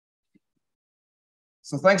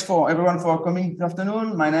So thanks for everyone for coming this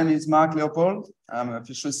afternoon. My name is Marc Leopold. I'm a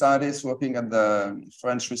fisheries scientist working at the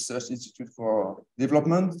French Research Institute for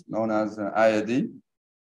Development, known as IAD.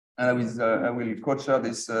 And I will co-chair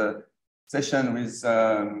this session with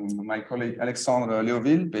my colleague Alexandre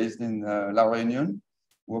Leoville, based in La Réunion,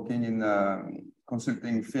 working in a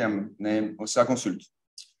consulting firm named Océa'Consult.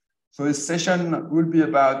 So this session will be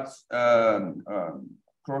about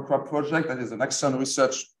coral crab project, that is an action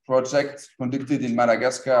research project conducted in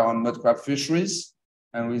Madagascar on mud crab fisheries.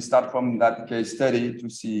 And we start from that case study to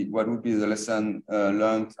see what would be the lesson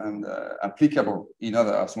learned and applicable in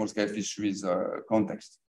other small-scale fisheries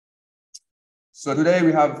context. So today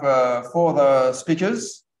we have 4 other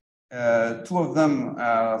speakers. 2 of them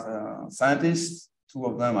are scientists, 2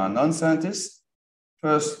 of them are non-scientists.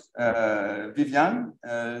 First, Viviane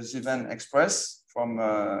Givene Expresse from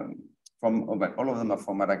all of them are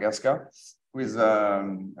from Madagascar, who is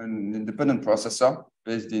an independent processor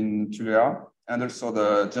based in Toliara, and also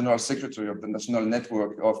the General Secretary of the National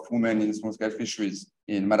Network of Women in Small-Scale Fisheries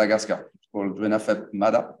in Madagascar, called RENAFEP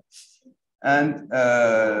MADA. And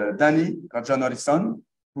Danny Razanakoto,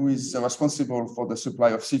 who is responsible for the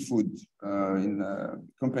supply of seafood in a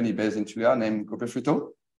company based in Toliara named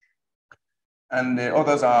Copefrito. And the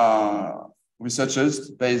others are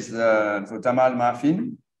researchers based, so Jamal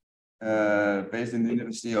Mahafina, based in the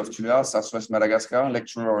University of Toliara, Southwest Madagascar,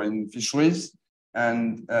 lecturer in fisheries,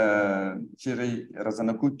 and Thierry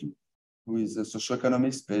Razanakoto, who is a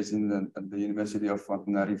socioeconomist based at the University of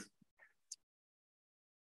Antananarivo.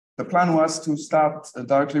 The plan was to start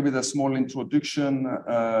directly with a small introduction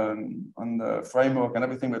on the framework and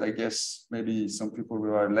everything, but I guess maybe some people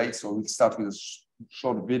were late, so we'll start with a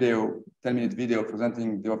short video, 10-minute video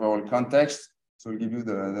presenting the overall context. So we'll give you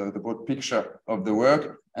the broad picture of the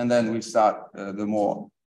work, and then we'll start the more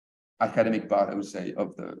academic part, I would say,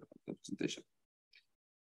 of the presentation.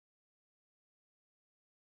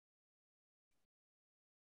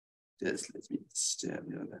 Yes, let me share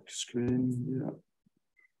the screen here.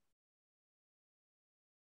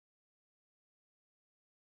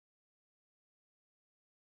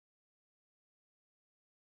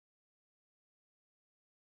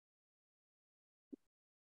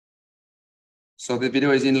 So the video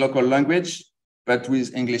is in local language, but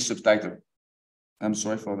with English subtitle. I'm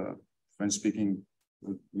sorry for the French speaking.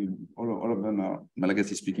 All of them are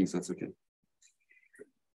Malagasy speaking, so that's okay.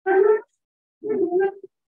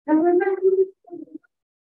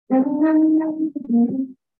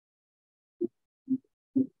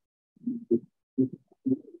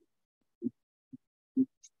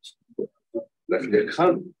 La filière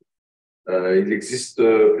crabe, il existe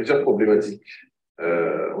plusieurs problématiques.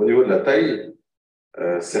 Au niveau de la taille,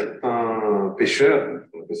 certains pêcheurs,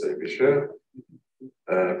 on appelle ça les pêcheurs,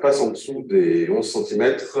 passent en dessous des 11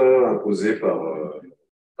 cm imposés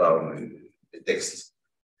par les textes.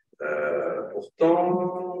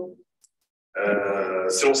 Pourtant,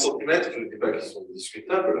 ces 11 cm, je ne dis pas qu'ils sont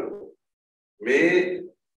discutables, mais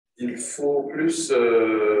il faut plus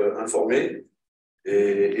informer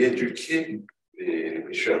et éduquer les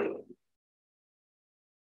pêcheurs.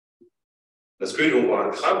 Parce qu'ils vont voir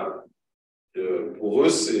un crabe. Pour eux,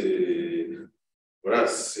 ce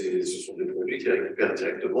sont des produits qu'ils récupèrent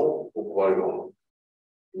directement pour pouvoir les vendre.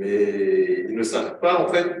 Mais ils ne savent pas, en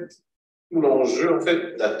fait, tout l'enjeu, en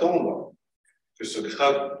fait, d'attendre que ce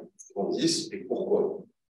crabe grandisse et pourquoi.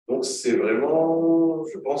 Donc, c'est vraiment,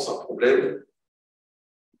 je pense, un problème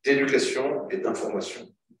d'éducation et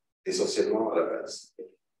d'information, essentiellement à la base.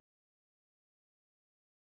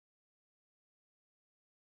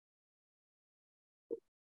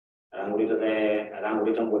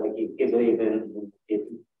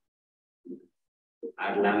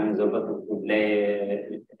 Adlang zobat kuble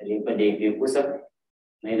lipa de kusa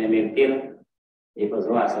na ina mentil e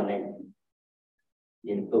fazo asane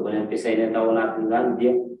din to banan pesai na taw natin lang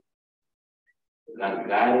dia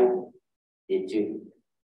gargari eju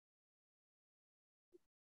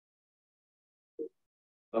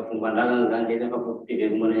pagkumbandalan lang din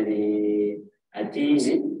pagpupigil mo na ni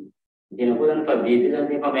atizi din ko dan pabidi dan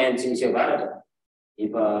ni pamensin siya bara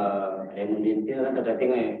ipa remundin tira ta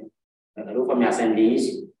tinga lalu pemiasan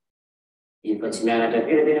diisi, ipa cimiana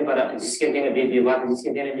tapi ada pada jisken dengan bibi wat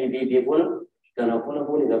jisken dengan bibi pun karena pun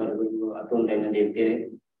boleh dapat atun dengan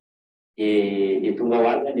dempire di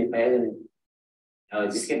tunggawan di payah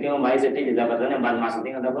jisken dengan mai jadi di dapatnya ban masuk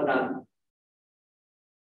dengan dapat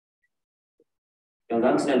yang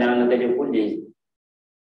kan sedang ada je pun di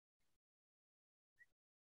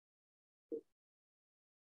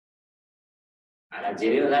ada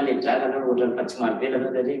jadi kan di jalan kan udah kacamata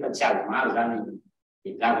dan jadi kacamata kan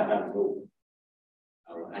di jalan kan tu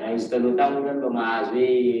Raha izy taloha tamy zany mba mahazo hoe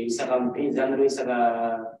isaka mipry zany reo isaka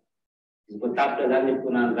izy koa tapitra zany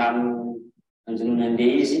mponandrano anjonona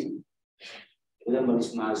andeha izy io zany mba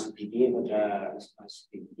misy mahazo biby efatra misy mahazo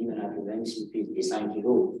biby dimy anatin' zany misy mipry de 100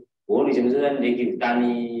 kilo olo izy amizay zany ndraiky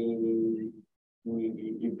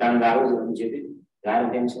ivitany raha io zany amizay hoe zany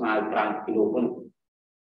tegna misy mahazo 30 kilo foana.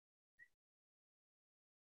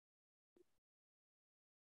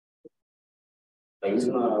 Fa izy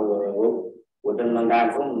ohatrany mandalo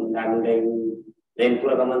foana mandalo ray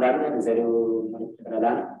mitoraka mandalo zany zareo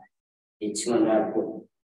manodidina dia tsy mandalo koa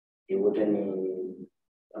dia ohatrany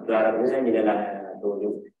mampiaraka zany lalàna ataon'io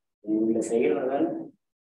olona sahirana zany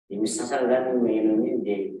dia misy sasany zany maheno an'iny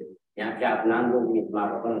dia miampiavin'andro mety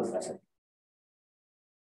maro koa ny sasany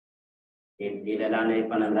dia lalàna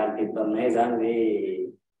efa nandalo teto aminay zany hoe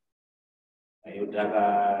eo draka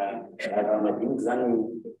madiniky zany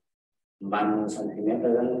mbany centimètre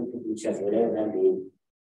zany tsy azo ela zany dia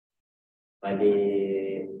mba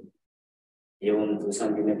eo amin'ny 12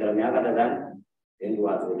 centimètre miakatra zany dia no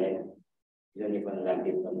azo elaina zany efa nandalo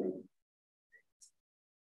teto aminay.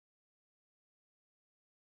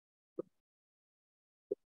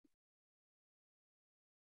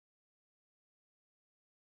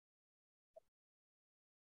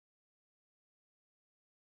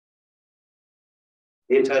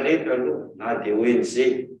 Rehetrarehetra aloha na dia ONG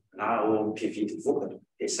na mpividy vokatra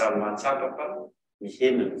dia samy mahatsapa fa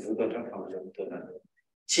mihena ny vokatra famonjam-potoana.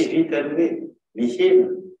 Tsy vitany hoe mihena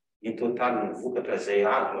ny totalin'ny vokatra izay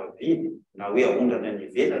azo avidy na hoe ahondrana ny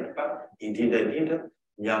ivelany fa indrindrandrindra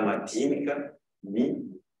ny amadinika ny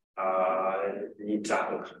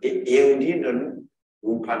drakaka dia eo indrindra no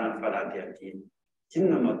ompanany fanadihadina.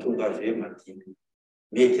 Inona mahatonga azy hoe madinika?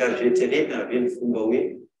 Mety azo rehetrarehetra ave ny fomba hoe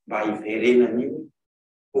mba hiverenana io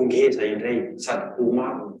ongeza indray sady ho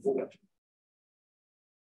maro ny vokatra.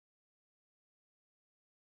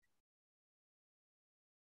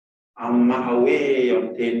 Amin'ny maha hoe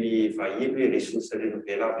amin'ny teny vahiny hoe ressource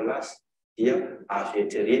renouvelable dia azo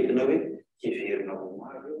rehetrarehetina hoe hiverina ho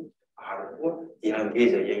maro ary koa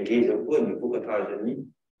iangeza koa ny vokatra azon'ny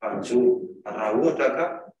mpanjono raha ohatra ka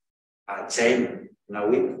ajaina na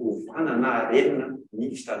hoe ovana na arenina ny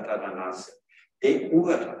fitantanana azy. Dia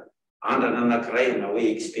ohatra andrana anankiray na hoe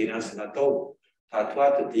expérience natao tato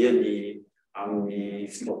ato dia ny amin'ny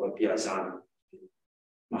fitaovam-piazana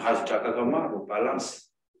mahazo drakaka maro balance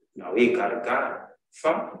na hoe garigara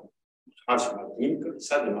fa mahazo madinika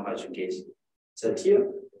sady mahazo ngeza satria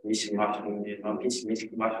misy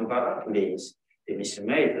mason-karako le izy dia misy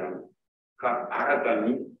may zany ka araka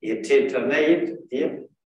ny eritreritranay eto dia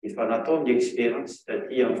efa natao ny expérience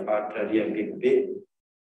taty amin'ny faritra riam-begibe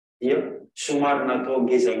dia somary natao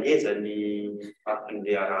ngezangeza ny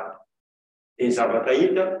fatin'le arato dia ny zavatra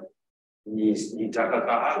hita ny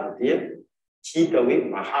drakaka azo dia tsy hita hoe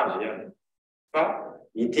mahazo ihany fa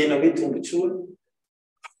ny tena hoe tombotsoa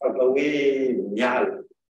afaka hoe miala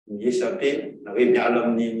ny SAP na hoe miala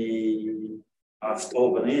amin'iny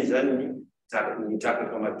fitaovana iny zany ny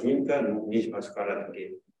drakaka madinika no misy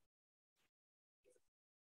masokaratongena.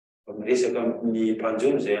 Miresaka amin'ny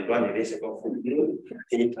mpanjono izay androany resaka fokon'olo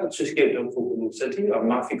dia hitady sosokevitra amin'ny fokon'olo satria amin'ny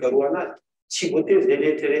mahafikaroana azy tsy voatery izay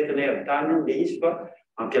rehetrarehetra avy-tany iny dia izy fa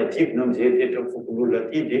ampiadivina amin'izay rehetrarehetra amin'ny fokon'olona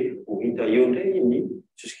aty dia ho hita eo indray ny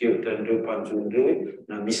sosokevitra n'ireo mpanjono ireo hoe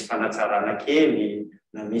na misy fanatsarana kely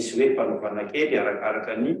na misy hoe fanovana kely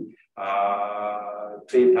arakaraka ny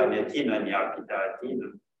toetany aty na ny habitat aty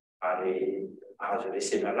ary azo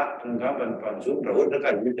resena lavitra ngamba ny mpanjono raha ohatra ka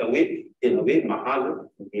hita hoe tena hoe mahazo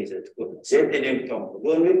ngeza tokoa. Izay teneniko tao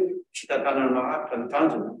voalohany hoe fitantanana maharitra ny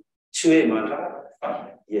tanjona tsy hoe mandrara fa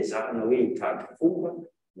hiezahana hoe hitady fomba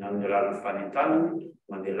na amin'ny alalan'ny fanentanana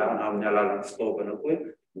mandelana amin'ny alalan'ny fitaovana koa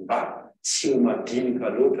mba tsy ho madinika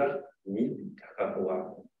loatra ny drakaka ho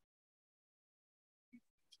avy.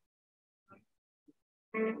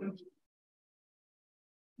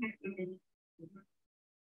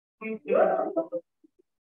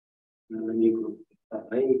 Naniko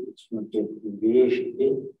tafay tsy mampiatombezy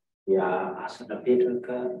dia asa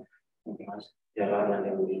napetraka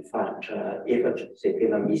fiarahana amin'ny faritra efatra izay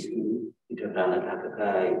tena misy fitondrana drakaka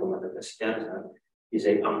eto Madagasikara zany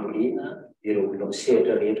izay ambolena ireo olona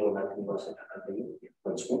misehatra rehetra ao anatin'ny asa drakaka io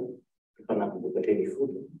mpanjono mpanamboatra ny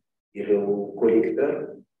foto ireo collecteur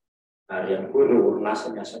ary ihany koa ireo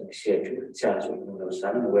orinasa miasa misehatra io tsy azo onona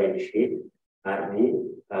izany ny ONG ary ny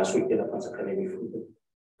solitena fanjakana ny foto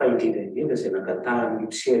fa indrindra izay nangatahany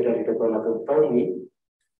misehatra rehetra tao anatin'ny tao ny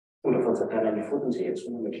fomba fanjakana ny foto izay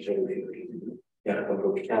antsoina mandritra ireo février miaraka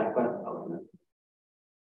amin'ireo mpikaroka ao anaty.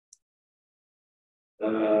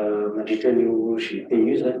 Mandritra an'io JT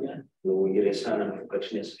io zany no iresana ny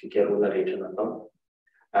vokatry ny asa fikaroana rehetra natao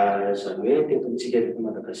Izany hoe teto amintsika teto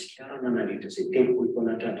Madagasikara nanalitra izay 30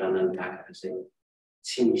 taona trandrana tahaka izay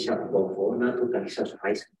tsy misy avaovao na totalisa azo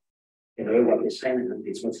raisina. Tena hoe ho ampiasaina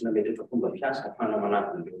dia tsy maintsy nametratra fomba fiasa ahafahana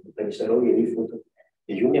manapona ireo totalisa ireo ery fotony.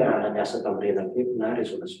 Io ny raha niasa tamin'ny RENAFEP na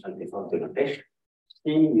réseau national de défense de la pêche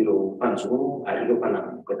sy ireo mpanjono ary ireo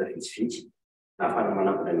mpanapona vitsivitsy ahafahana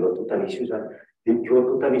manapona io totalisa io zany. Dia io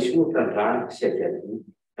totalisa io trandrana sy adiadina.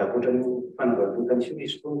 Ankoatran'ny fanaovana totalisa io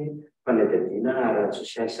misy koa ny fanadiadiana ara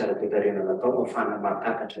sosialy sy ara-toekarena natao ahafahana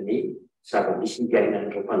mahatakatra ny zava-misy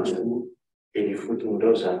mpiainan'ireo mpanjono eny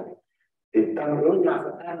foton'ireo zany. Dia tamin'ireo ny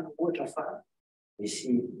ahafantarana ohatra fa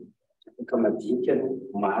misy madinika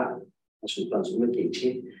maro azo mpanjono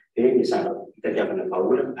ankehitriny dia mizara fitadiavana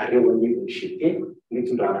vahaolana ary eo anivon'ny GP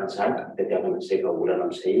mitondrana an'izany fitadiavana izay vahaolana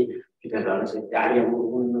amin'izay fitondrana izay ary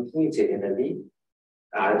amoronana koa hijerena ny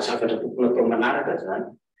zavatra tokony atao manaraka zany.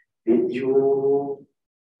 Dia io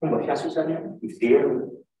fomba fiasa io zany iverina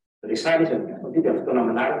resary izy dia fotoana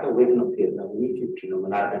manaraka hoentina miverina amin'ny fivodrina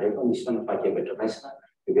manaraka indray fa misy fanapahan-kevitra raisina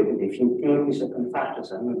dia hoe dia fintelo isaky ny faritra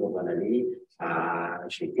zany nanaovana ny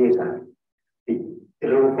GP zany. Dia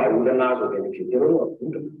ireo vahaolana azo avy any GP ireo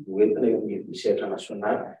avondrona hoentina eo amin'ny sehatra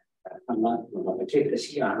nasionaly manapakevitra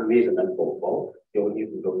sy hanomezana ny vaovao eo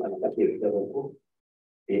anivon'ireo manapa-kevitra ireo koa.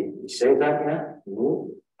 Dia izay zany no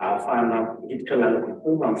ahafahana hiditra lalaka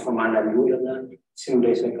kokoa amin'ny famana ny olana tsy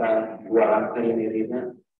miresaka loharano-karenarena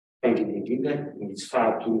fa indrindra ny tsy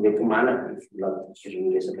fahamety manana ny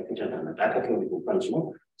miresaka fitrandrana-drakaka eo anivon'ny mpanjono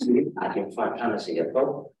sy ny ary amin'ny fahatrana izay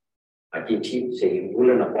atao ankehitriny izay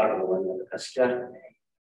olana voarina ho an'ny Madagasikara.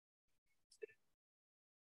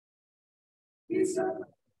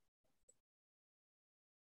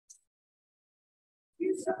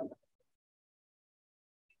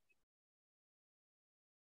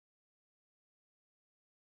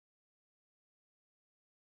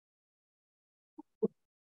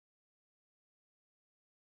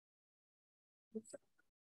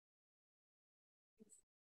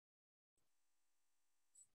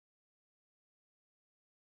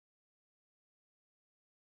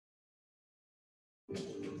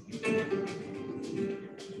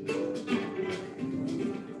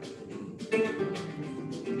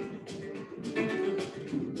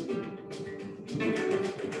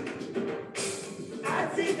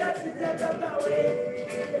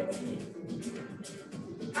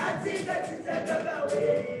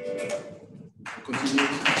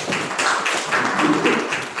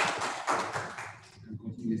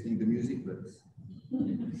 Continue listening to music, but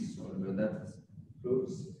sorry about that.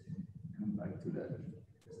 Close. Come back to that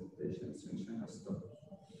presentation. Sunshine has stopped.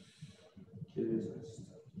 Okay, so let's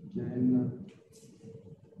start again.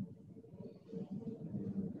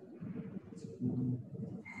 You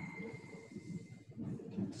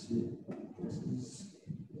can see this is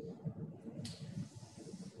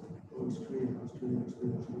full screen.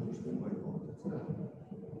 My God, that's that.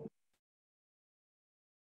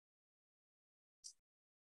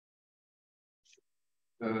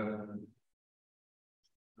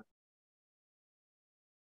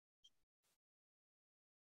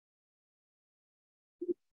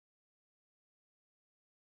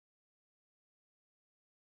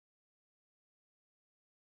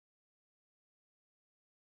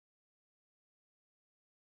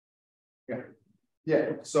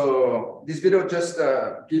 Yeah. So this video just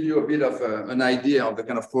give you a bit of an idea of the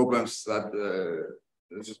kind of problems that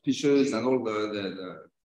the fishers and all the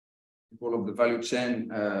people of the value chain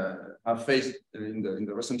have faced in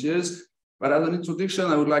the recent years. But as an introduction,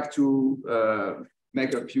 I would like to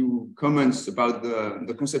make a few comments about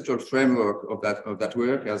the conceptual framework of that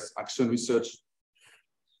work as action research.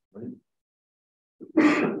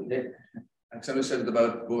 Action research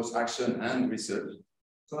about both action and research.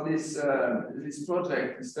 So this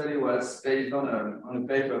project, this study was based on a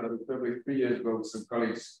paper that we published 3 years ago with some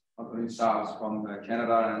colleagues, Anthony Charles from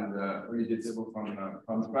Canada and Olivier Thébault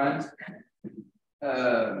from France.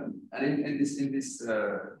 And in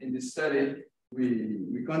this study,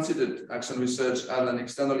 we considered action research as an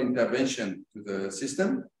external intervention to the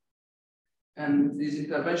system. And this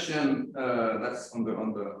intervention, that's on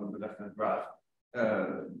the left-hand graph,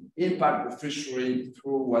 impact the fishery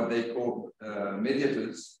through what they call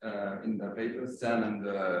mediators in the paper, Stan and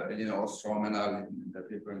Elinor Ostrom and in the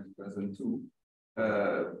paper in 2002,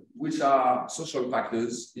 which are social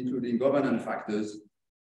factors, including governance factors,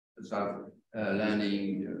 such as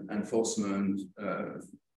learning, enforcement,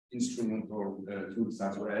 instrumental tools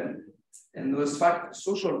as well. And those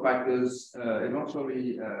social factors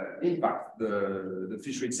eventually impact the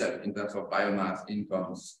fishery itself in terms of biomass,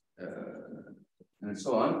 incomes, and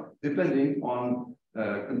so on, depending on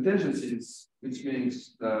contingencies, which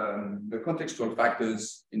means the contextual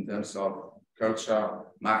factors in terms of culture,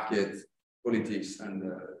 market, politics, and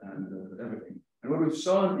everything. And what we've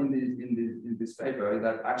shown in this paper is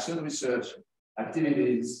that action research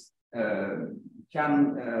activities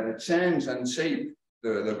can change and shape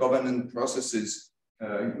the governance processes,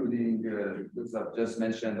 including those I've just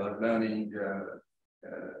mentioned, like learning,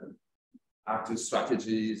 active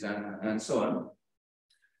strategies, and so on.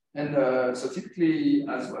 And so typically,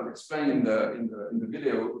 as I've explained in the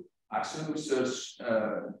video, action research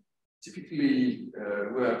typically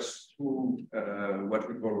works through what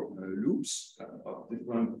we call loops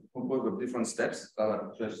composed of different steps that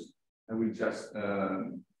I will just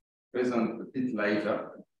present a bit later.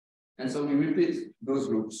 And so we repeat those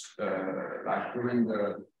loops like during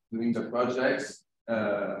the projects,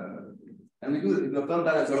 and we've done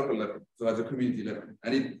that at a local level, so at the community level,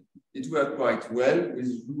 and it worked quite well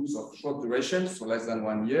with loops of short duration, so less than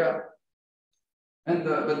 1 year. And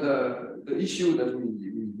but the issue that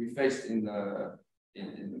we faced in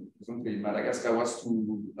Madagascar was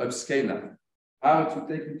to upscale that, how to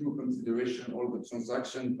take into consideration all the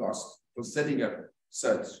transaction costs for setting up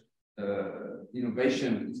such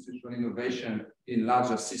institutional innovation in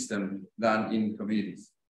larger systems than in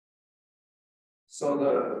communities. So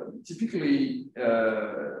typically,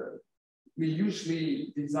 we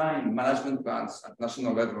usually design management plans at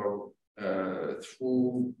national level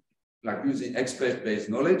through like using expert-based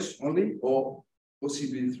knowledge only, or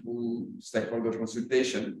possibly through stakeholder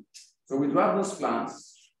consultation. So we draft those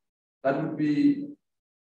plans. That would be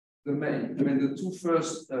the two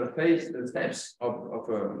first steps of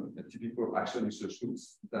a typical action research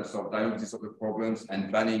tools, in terms of diagnosis of the problems and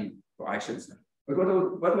planning for actions. But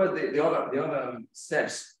what were the other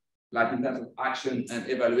steps, like in terms of action and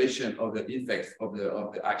evaluation of the effects of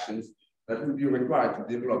the actions that would be required to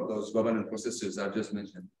develop those governance processes I just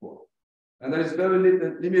mentioned before? And there is very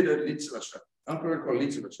limited literature, empirical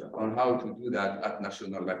literature, on how to do that at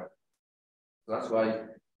national level. So that's why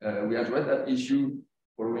we addressed that issue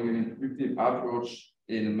following an intuitive approach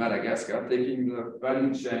in Madagascar, taking the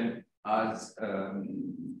value chain as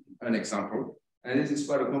an example. And this is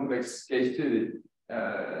quite a complex case study,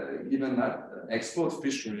 given that export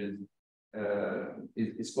fisheries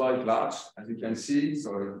is quite large, as you can see.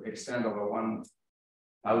 So it extends over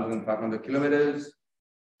 1,500 kilometers,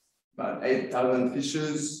 about 8,000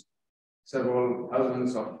 fishes, several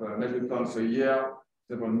thousands of metric tons a year,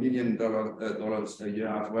 several $1 million a year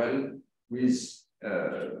as well, with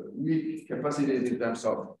weak capacities in terms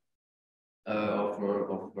of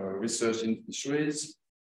research in fisheries.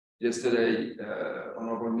 Yesterday,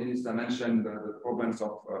 Honorable Minister mentioned the problems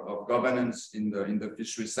of governance in the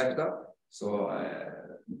fishery sector. So,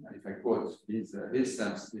 if I quote his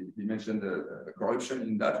stance, he mentioned the corruption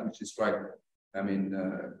in that, which is quite,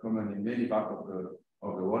 common in many parts of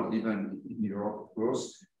the world, even in Europe, of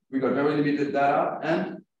course. We got very limited data,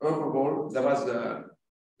 and overall, there was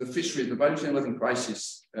the fishery, the value chain was in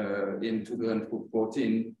crisis in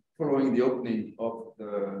 2014, following the opening of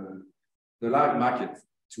the live market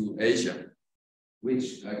to Asia,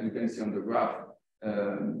 which, like you can see on the graph,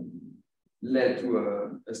 led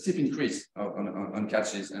to a steep increase on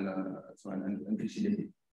catches and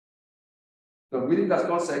fishing. So within that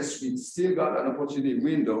context, we still got an opportunity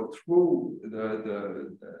window through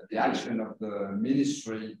the action of the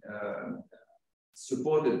ministry,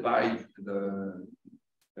 supported by the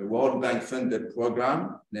World Bank funded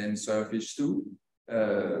program named Surfish 2.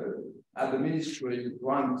 At the ministry,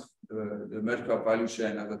 grant the medical value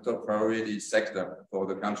chain as a top priority sector for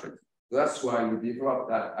the country. So that's why we developed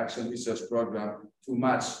that action research program to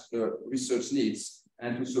match the research needs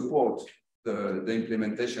and to support the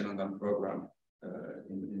implementation of that program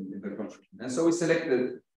in the country. And so we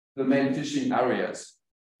selected the main fishing areas,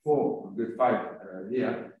 4 with 5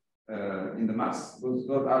 here in the maps. Those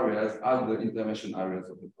areas are the intervention areas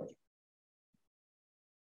of the project.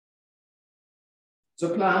 The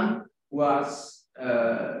plan was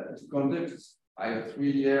to conduct a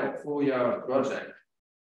 3-year or 4-year project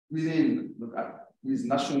with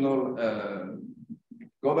national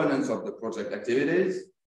governance of the project activities.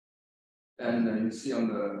 And you see on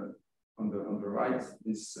the right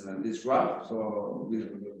this graph. So with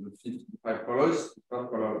the 55 colors, the top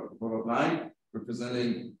color line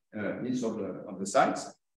representing each of the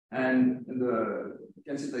sites, and you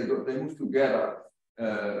can see they move together.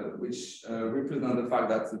 Which represent the fact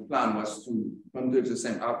that the plan was to conduct the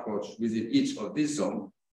same approach within each of these zones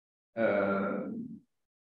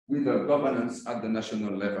with the governance at the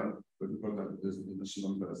national level, what we call the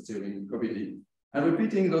national steering committee, and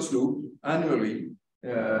repeating those loops annually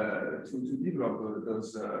to develop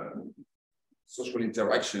those social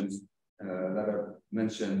interactions that I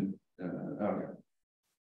mentioned earlier.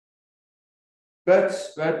 But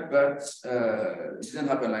it didn't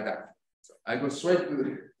happen like that. So I go straight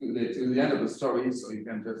to the end of the story, so you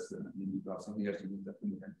can just maybe you have something else to do, that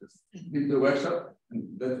you can just leave the workshop, and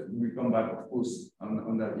then we come back, of course,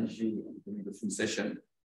 on that issue during the full session.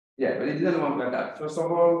 Yeah, but it didn't work like that. First of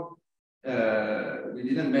all, we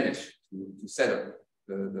didn't manage to set up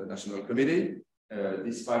the national committee,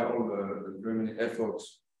 despite all the very many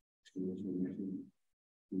efforts to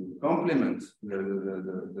complement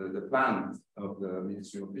the plan of the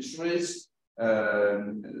Ministry of Fisheries.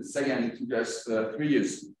 Second, it took us 3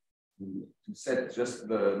 years to set just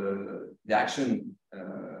the action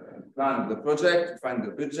plan of the project, to find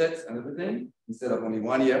the budget and everything, instead of only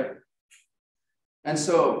 1 year. And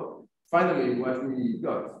so finally, what we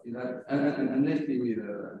got is that, and lately with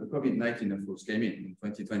the COVID-19, of course, came in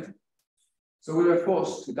 2020. So we were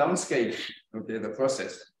forced to downscale, okay, the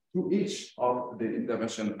process to each of the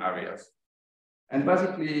intervention areas. And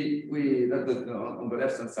basically, on the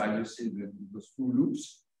left-hand side, you see those 2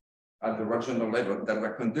 loops at the regional level that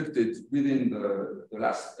were conducted within the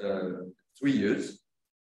last 3 years,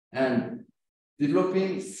 and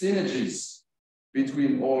developing synergies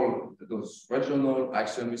between all those regional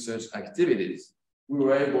action research activities. We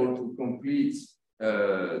were able to complete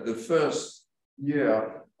the first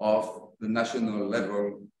year of the national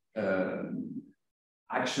level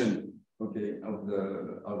action, okay, of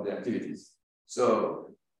the activities.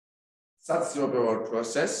 So that's the overall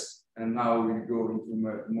process, and now we go into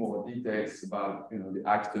more details about the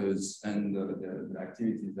actors and the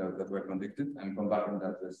activities that were conducted, and come back on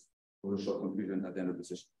that just for a short conclusion at the end of the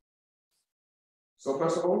session. So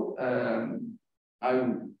first of all, I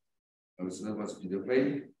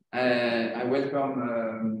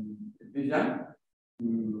welcome Viviane to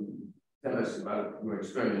tell us about your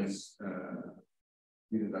experience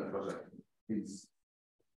with that project, please.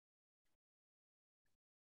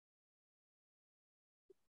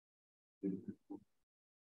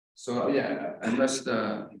 So yeah, I must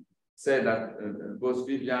say that both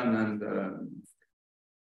Viviane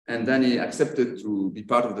and Danny accepted to be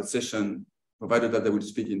part of the session, provided that they would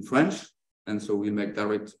speak in French, and so we'll make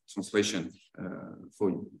direct translation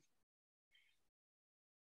for you.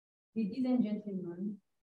 Ladies and gentlemen,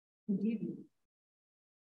 good evening.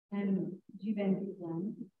 I'm Viviane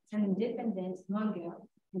Givene, an independent lawyer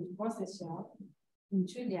and processor in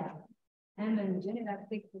Toliara. I'm a general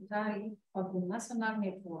secretary of the National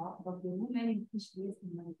Network of the Women in Fisheries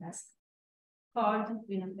in Madagascar, called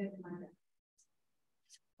RENAFEP Madagascar.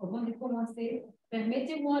 Avant de commencer,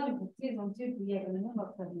 permettez-moi de vous présenter brièvement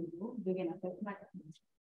notre vidéo de RENAFEP Madagascar.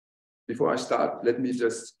 Before I start, let me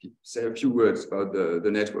just say a few words about the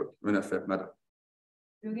network, RENAFEP Madagascar.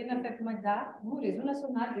 Le RENAFEP Madagascar, ou Réseau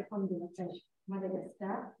national des femmes de la pêche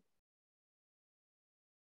Madagascar,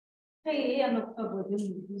 créé en octobre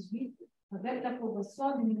 2018 avec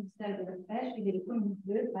l'approbation du ministère de la Pêche et de l'économie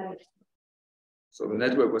bleue par Alexandre. So the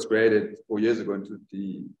network was created 4 years ago in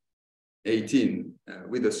 2018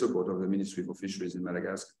 with the support of the Ministry for Fisheries in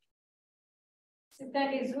Madagascar. C'est un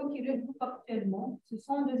réseau qui regroupe actuellement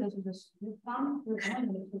 62 associations de femmes œuvrant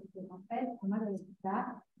dans le secteur de la pêche à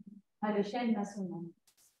Madagascar à l'échelle nationale.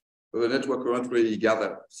 So the network currently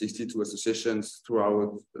gathers 62 associations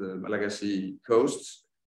throughout the Malagasy coast,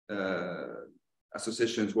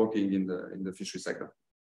 associations working in the fishery sector.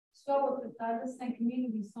 Soit au total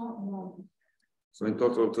 5800 membres. So in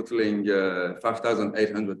total, totaling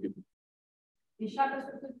 5,800 people. Et chaque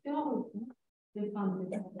association regroupe des femmes de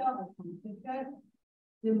secteur, des femmes pêcheuses,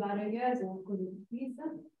 de marailleuses et productrices,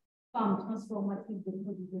 femmes transformatrices de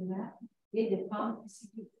produits de mer et des femmes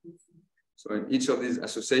piscicultrices. So in each of these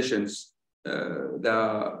associations,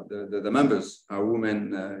 the members are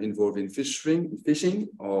women involved in fishing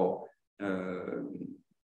or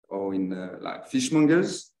in like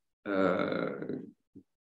fishmongers,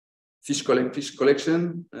 fish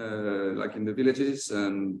collection, like in the villages,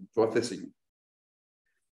 and processing.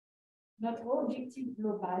 Notre objectif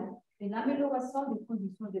global est l'amélioration des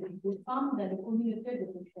conditions de vie des femmes dans les communautés de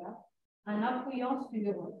pêcheurs en appuyant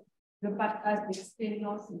sur le partage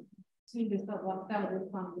d'expériences sur le savoir-faire des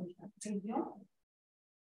femmes de chaque région.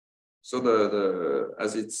 So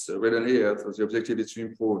as it's written here, so the objective is to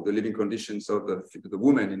improve the living conditions of the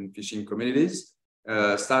women in fishing communities,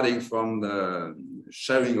 starting from the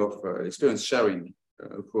sharing of experience sharing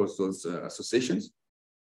across those associations.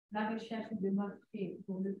 La recherche de marché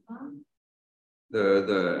pour les femmes.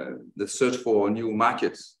 The search for new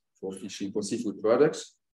markets for fishing, for seafood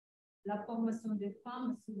products. La formation des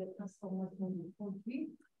femmes sur la transformation des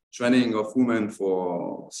produits. Training of women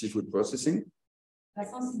for seafood processing. la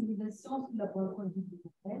sensibilisation sur la bonne conduite de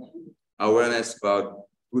la pêche, awareness about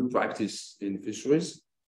good practice in fisheries,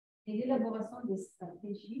 et l'élaboration des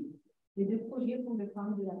stratégies et de projets pour le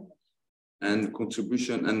camp de la pêche. and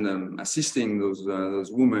contribution and assisting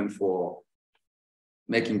those women for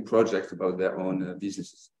making projects about their own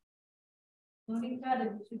businesses. Dans les cas de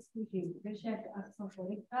fisheries, recherche, action sur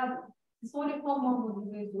les cadres, ce sont les membres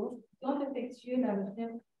du réseau qui ont effectué la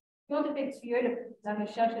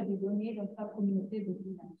recherche des données dans sa communauté de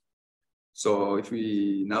village. So if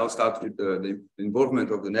we now start with the involvement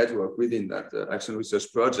of the network within that action research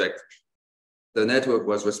project, the network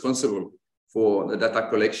was responsible for the data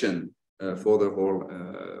collection for the whole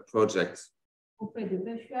project. Auprès des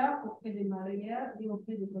pêcheurs, auprès des mareyeurs et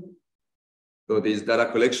auprès des producteurs. So this data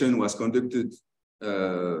collection was conducted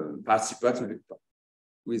participatively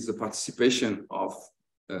with the participation of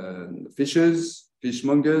fishers,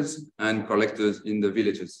 fishmongers, and collectors in the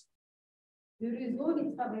villages. Le réseau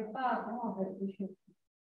ne travaille pas avant avec les pêcheurs,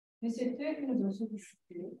 mais c'est eux qui nous ont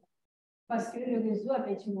sollicités parce que le réseau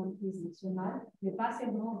avait une emprise nationale, mais pas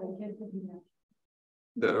seulement avec quelques villages.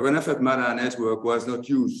 The RENAFEP MADA network was not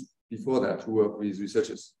used before that to work with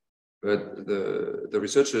researchers, but the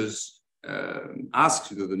researchers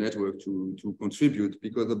asked the network to contribute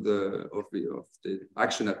because of the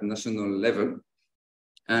action at national level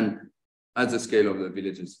and at the scale of the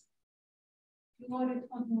villages. Durant les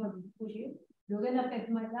 30 mois du projet, le RENAFEP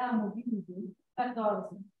MADA a mobilisé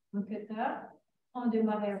 14 enquêteurs, 32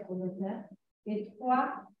 mareyeurs volontaires et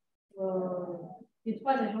 3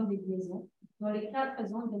 agents de liaison dans les 4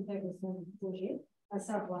 zones d'intervention du projet, à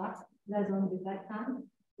savoir la zone de Batam,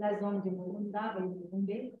 la zone de Morunda et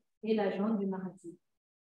Morumbe et la zone de Marati.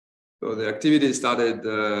 So the activity started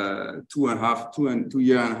 2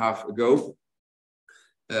 years and a half ago,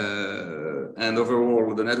 and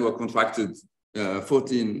overall the network contracted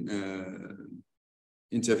 14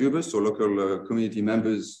 interviewers, so local community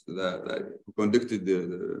members that conducted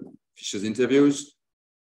the fishers interviews,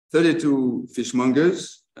 32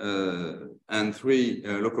 fishmongers, and 3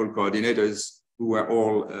 local coordinators who were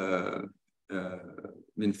all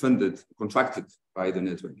been funded, contracted by the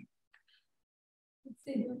network. Toutes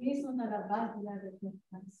ces données sont à la base de la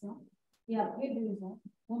réflexion et après 2 ans,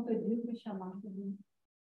 on peut dire que ça marche bien.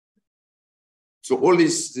 So all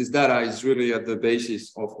this data is really at the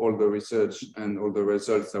basis of all the research and all the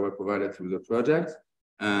results that were provided through the project.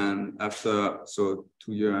 And after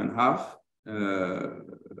 2 years and a half,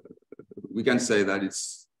 we can say that it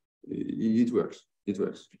works. It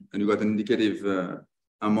works, and you got an indicative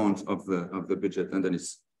amount of the budget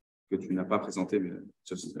underneath que tu n'as pas présenté, mais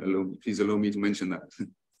please allow me to mention that.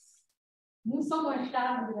 Nous sommes en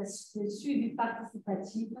charge de suivi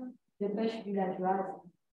participatif de pêche villageoise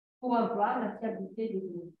pour avoir la fiabilité des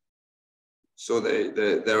données. So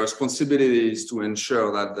their responsibility is to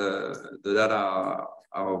ensure that the data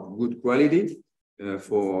are of good quality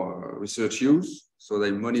for research use. So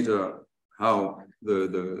they monitor how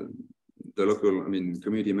the local,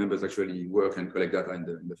 community members actually work and collect data in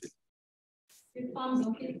the field. Les femmes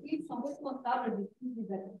enquêtrices sont responsables de toutes les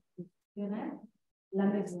activités terrain, la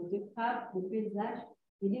maison de crabe, le paysage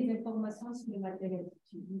et les informations sur le matériel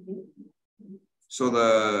utilisé. So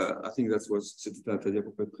I think that was c'était la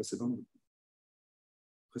diapo précédente.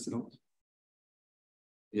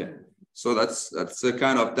 Yeah. So that's the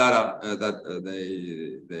kind of data that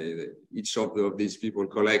they each of these people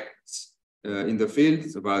collect in the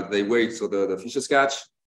field about they weight, so the fishes catch,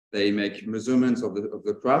 they make measurements of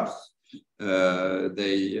the crabs,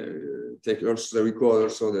 they take also the record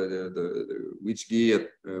also the which gear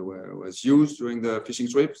was used during the fishing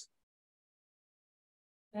trips.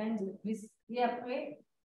 Et après,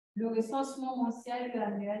 le recensement mensuel et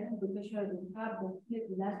annuel de pêcheurs de crabes dans tous les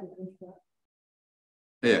villages de pêcheurs.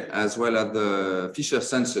 Yeah, as well as the fisher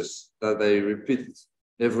census that they repeat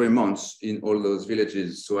every month in all those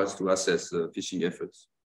villages so as to assess the fishing efforts.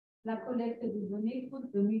 La collecte de données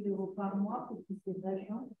coûte 2 000 € par mois pour tous ces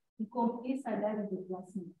agents, y compris salaire de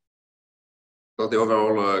déplacement. So the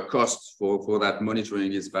overall cost for that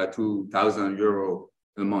monitoring is about 2,000 €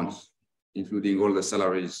 a month, including all the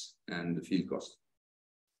salaries and the field costs.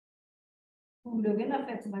 Pour le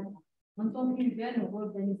RENAFEP MADA, en tant qu'une jeune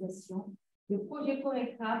organisation, le projet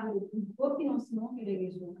correctable est le plus gros financement que les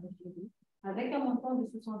régions ont reçu, avec un montant de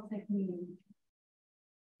 65 millions.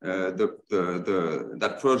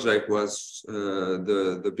 That project was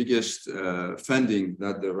the biggest funding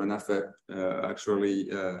that the RENAFEP actually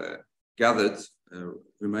gathered,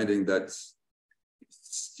 reminding that it's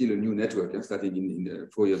still a new network, starting in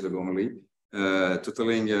 4 years ago only,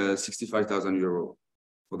 totaling 65,000 €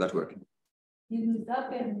 for that work. Il nous a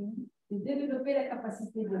permis de développer la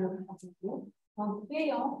capacité de notre réseau en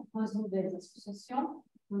créant une nouvelle association,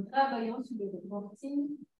 en travaillant sur le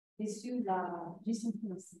reporting et sur la gestion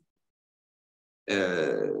financière.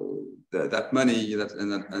 That money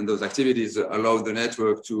and those activities allowed the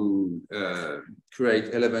network to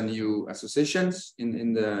create 11 new associations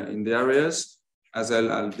in the areas, as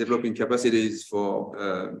well as developing capacities for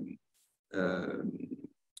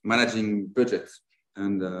managing budgets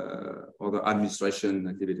and other administration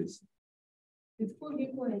activities. Le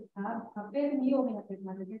projet collectable a permis au RENAFEP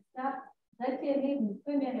Madagascar d'acquérir une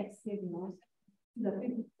première expérience sur la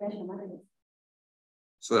petite pêche à Madagascar.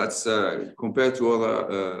 So that's compared to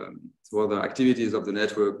other activities of the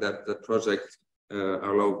network, that project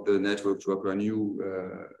allowed the network to acquire new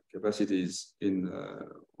capacities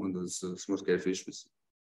on those small-scale fisheries.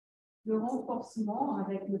 Le renforcement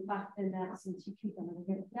avec le partenaire scientifique à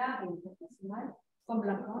Madagascar et international, comme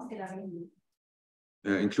la France et la Réunion.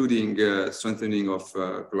 Including strengthening of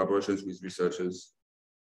collaborations with researchers.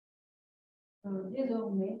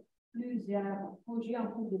 Désormais, plusieurs projets en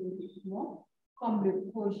cours de développement, comme le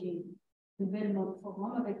projet de Belmont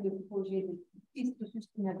Forum avec le projet de piste de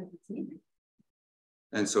sustainability.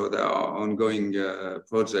 And so there are ongoing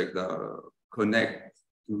projects that connect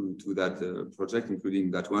to that project, including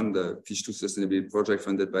that one, the Fish to Sustainability project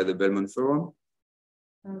funded by the Belmont Forum.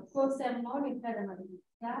 Concernant les prêts de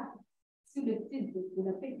Madagascar, sous le titre de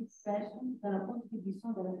la petite pêche dans la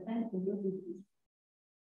contribution de la fin de Leoville.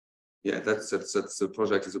 Yeah, that's the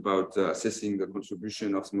project is about assessing the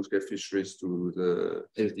contribution of small-scale fisheries to the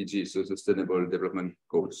SDGs, so Sustainable Development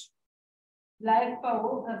Goals. La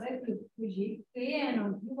FAO, avec le projet, crée un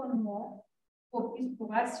environnement propice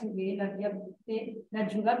pour assurer la viabilité, la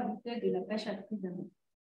durabilité de la pêche artisanale.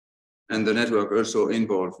 And the network also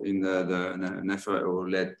involved in an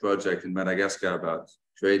FAO-led project in Madagascar about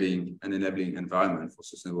creating an enabling environment for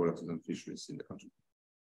sustainable artisanal fisheries in the country.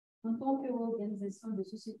 En tant qu'organisation de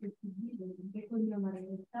société civile reconnue à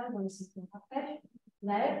Madagascar dans le système de pêche,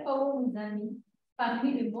 la FAO nous a mis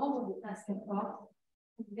parmi les membres de Task Force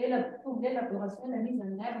pour l'élaboration et la mise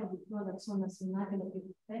en œuvre du plan d'action national de la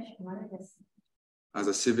petite pêche à Madagascar. As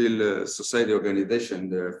a civil society organization,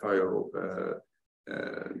 the FAO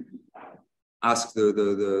asked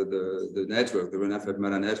the network, the RENAFEP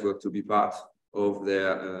Mada network, to be part of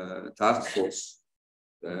their task force.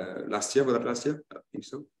 Last year, was that last year? I think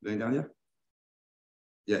so. L'année dernière?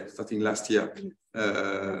 Yeah, starting last year.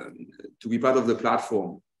 To be part of the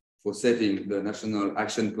platform for setting the national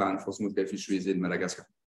action plan for small-scale fisheries in Madagascar.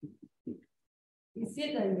 Et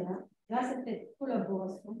c'est d'ailleurs grâce à cette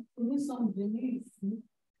collaboration que nous sommes venus ici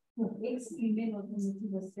pour exprimer notre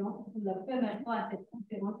motivation pour la première fois à cette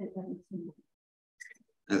conférence internationale.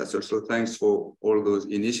 And that's also thanks for all those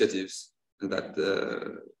initiatives that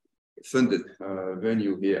funded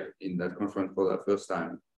venue here in that conference for the first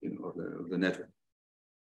time of the network.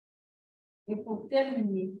 Et pour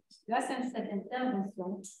terminer, grâce à cette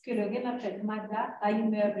intervention, que le RENAFEP Mada a une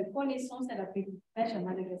meilleure reconnaissance à la petite pêche à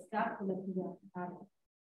Madagascar pour la filière.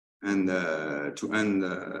 And to end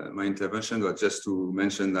my intervention, was just to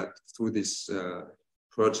mention that through this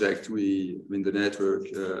project, the network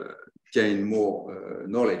gain more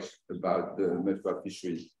knowledge about the multiple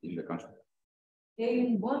fisheries in the country. Et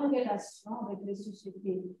une bonne relation avec les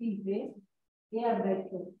sociétés privées et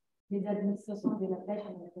avec les administrations de la pêche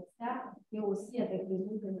à Madagascar et aussi avec les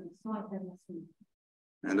organisations internationales.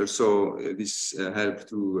 And also this helped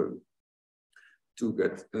to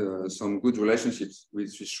get some good relationships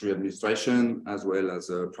with fishery administration as well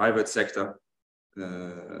as private sector.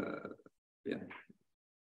 Yeah.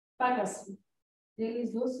 Par la suite, les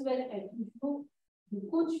réseaux souhaiteraient toujours de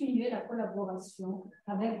continuer la collaboration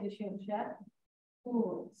avec les chercheurs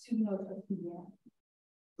sur notre filière.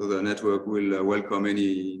 So the network will welcome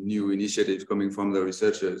any new initiatives coming from the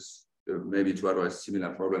researchers, maybe to address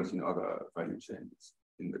similar problems in other value chains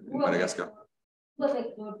in Madagascar.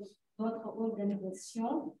 Avec d'autres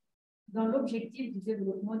organisations dans l'objectif du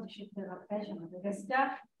développement du secteur à pêche à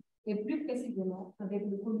Madagascar et plus précisément avec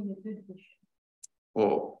les communautés de pêche.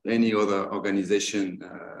 Or any other organization's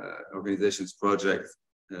project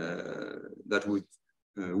that would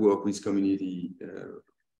work with community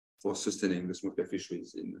for sustaining the small-scale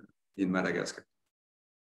fisheries in Madagascar.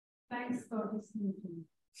 Thanks for listening to me.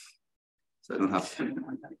 So I don't have.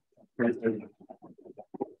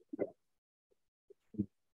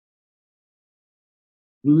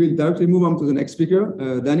 We will directly move on to the next speaker,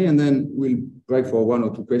 Danny, and then we'll break for 1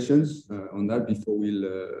 or 2 questions on that before we'll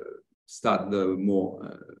start the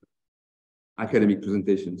more academic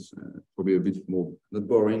presentations. Probably a bit more, not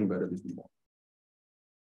boring, but a bit more.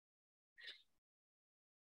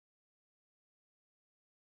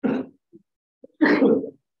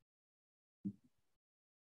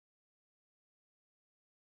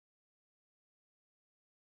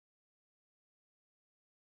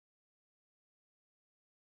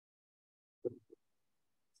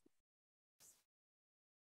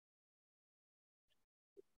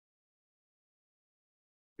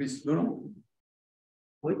 Please, Laurent.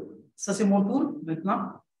 Oui, ça c'est mon tour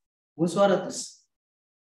maintenant. Bonsoir à tous.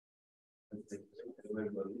 Je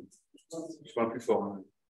parle plus fort. Hein.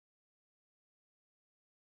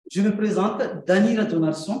 Je me présente, Daniela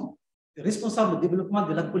Donarson, responsable de développement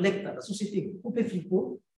de la collecte à la société Coupé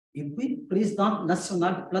Flipo et puis président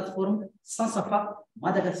national de plateforme Sans Safa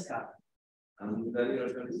Madagascar. I'm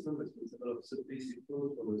Daniela Donarson, responsible of Coupé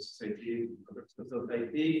Flipo for the society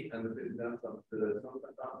and the president of the Sans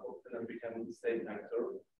Safa Open African State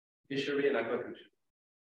Actor, Fishery and Aquaculture.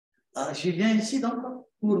 Je viens ici donc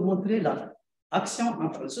pour montrer l'action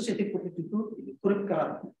entre la société Coupé Flipo et le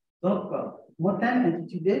CERED. Donc, mon thème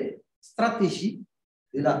intitulé Stratégie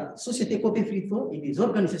de la société Coupé Flipo et des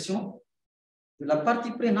organisations de la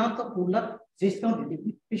partie prenante pour la gestion des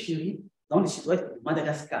débits de pêcherie dans le sud-ouest de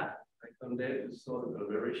Madagascar. I come there to solve the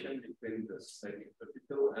collaboration between the society Coupé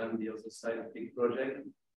and the society project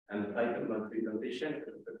and the title of my presentation is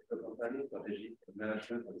the Coupé company strategy for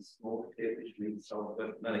management of small scale fisheries in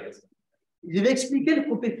southwest Madagascar. Je vais expliquer le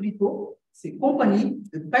Coupé Flipo, c'est compagnie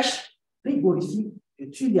de pêche frigorifique de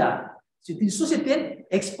Toliara. C'est une société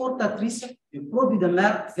exportatrice de produits de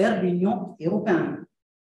mer vers l'Union européenne.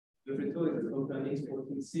 The Frito is a company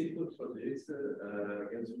exporting seafood products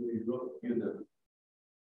against the European Union.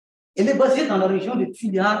 Elle est basée dans la région de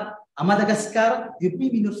Toliara, à Madagascar, depuis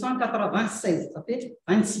 1996. Ça fait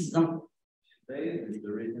 26 ans. Based in the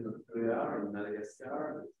region of Toliara in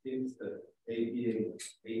Madagascar since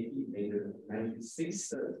 1896,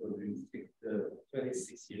 so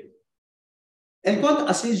 26 years. Elle compte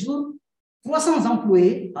à ce jour 300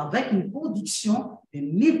 employés avec une production de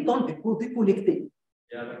 1000 tonnes de produits collectés.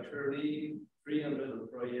 We have actually 300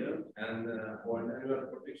 employees and for an annual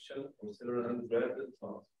production of several hundred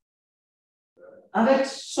tons. Avec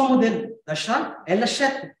son modèle d'achat, elle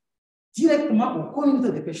achète directement aux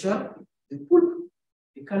communautés de pêcheurs de poulpes,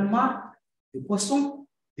 de calmars, de poissons,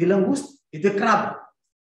 de langoustes et de crabes.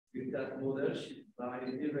 With that model, she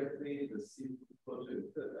buys directly the seafood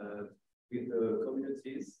product with the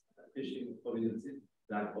communities, fishing communities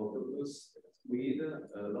like octopus, squid,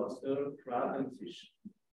 lobster, crab, and fish.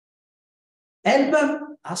 Elle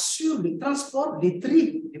assure le transport, les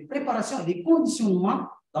tri, les préparations et les conditionnements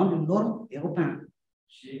dans les normes européennes.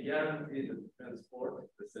 She guarantees the transport,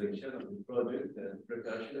 the selection of the product, and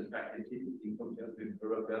preparation and packaging in compliance with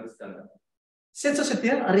European standards. Cette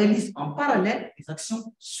société réalise en parallèle les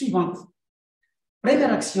actions suivantes.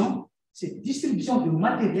 Première action, c'est distribution de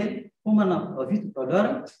matériel, comme on a vu tout à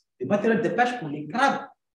l'heure, de matériel de pêche pour les crabes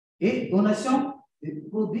et donation de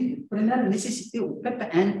produits de première nécessité au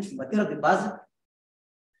PPN, matériel de base.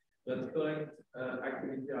 But current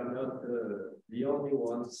activities are not the only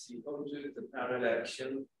ones. She conducts a parallel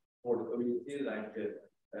action for the community, like the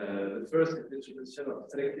first distribution of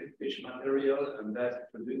selected fish material, and that's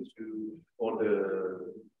produced for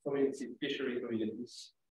the community fishery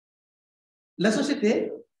communities. La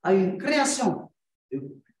société a une création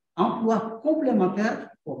d'emplois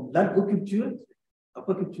complémentaires pour l'algoculture,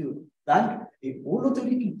 aquaculture d'algues, et pour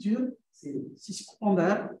l'autoriculture, c'est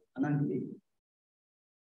siscomber en anglais.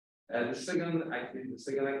 The second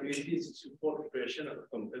activity is to support the creation of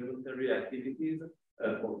complementary activities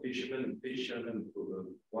for fishermen and fishermen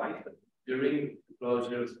white during the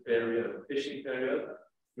closure period, fishing period,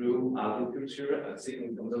 through agriculture and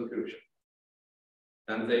silviculture.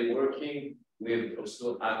 And they're working with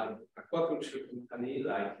also aquaculture company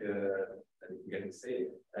like you can say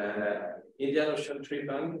Indian Ocean Tree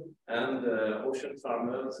Fund and Ocean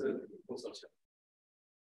Farmers Consortium.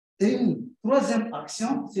 Et une troisième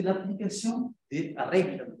action, c'est l'application des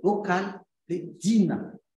règles locales des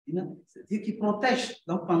DINA. C'est-à-dire qui protègent,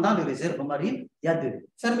 donc pendant les réserves marines, il y a des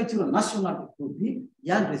fermetures nationales de produits, il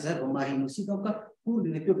y a des réserves marines aussi, donc pour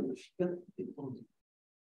les peuples africains des produits.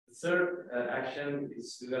 The third action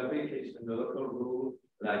is the application of the local rule,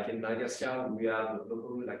 like in Madagascar, we have the local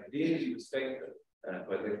rule like this, you respect,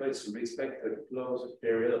 but the place to respect the closed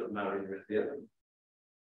period of marine reserve.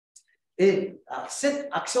 Et cette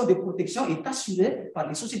action de protection est assurée par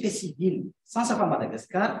les sociétés civiles Sans Safa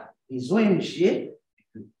Madagascar, les ONG,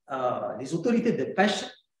 les autorités de pêche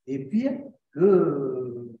et puis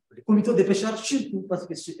les comités de pêcheurs, surtout parce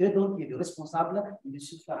que c'est eux donc qui sont responsables du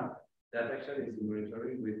suffrage. That action is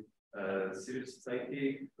monitoring with civil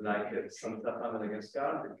society like Sans Safa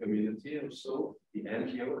Madagascar, the community, also the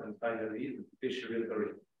NGO, and finally the fishery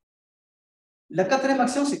authority. La quatrième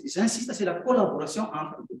action, c'est que j'insiste sur la collaboration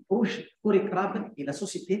entre le projet CERED et la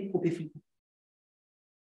société Coupé Flipo.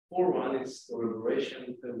 Fourth one is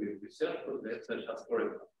collaboration with research projects such as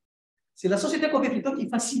CERED. C'est la société Copé-Plutôt qui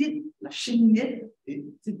facilite la cheminée de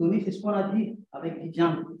ces données. C'est ce qu'on a dit avec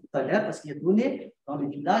Viviane tout à l'heure, parce qu'il y a des données dans le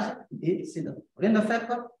village et c'est le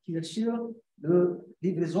RENAFEP qui assure la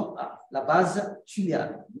livraison à la base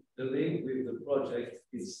Toliara. The link with the project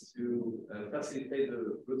is to facilitate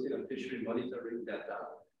the routine and fishery monitoring data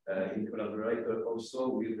in collaboration also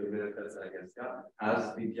with the Madagascar,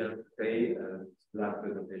 as Viviane said last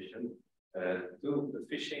presentation, to the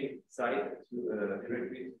fishing site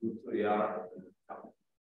directly to Toliara.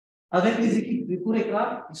 Avec les équipes de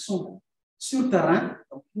Corécla, ils sont sur le terrain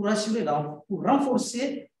pour assurer, pour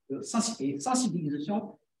renforcer la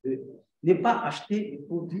sensibilisation de ne pas acheter des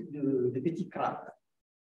produits de petits crabes.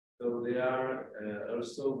 So they are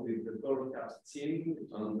also with the broadcast team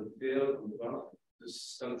on the field to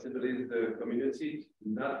sensibilize the community to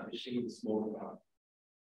not fishing small crabs.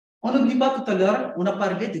 On n'oublie pas tout à l'heure, on a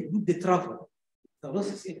parlé des groupes de travaux.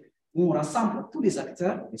 On rassemble tous les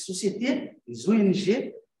acteurs, les sociétés, les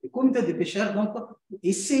ONG, les comités de pêcheurs, donc pour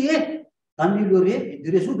essayer d'améliorer et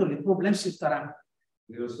de résoudre les problèmes sur le terrain.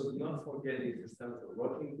 We also do not forget the existence of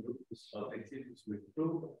working groups objective to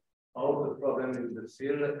improve all the problems in the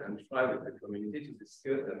field and try with the community to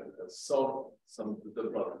discuss and solve some of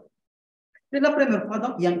the problems. C'est la première fois,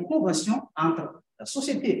 donc, il y a une convention entre la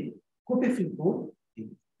société Copé-Filco et le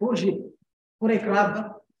projet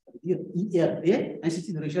Corécrabe, c'est-à-dire IRD,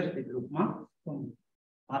 Institut de recherche et de développement, comme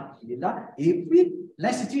Marc est là, et puis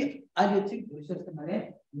l'Institut halieutique de recherche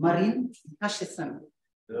marine, IH.SM.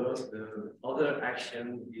 The other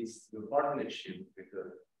action is the partnership with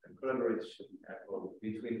the collaboration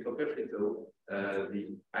between Copé-Filco,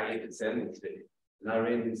 the IH.SM, the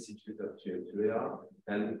Marine Institute of Toliara,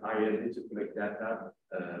 and IRD to collect data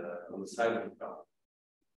on the side of the farm.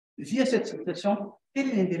 Via cette situation, quel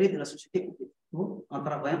est l'intérêt de la société Copé-Filco en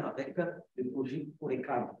travaillant avec le projet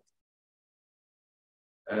Corécrabe?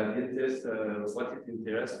 What it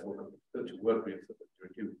interests for to work with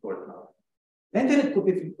the report now? L'intérêt de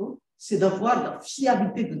Copé-Filco, c'est d'avoir la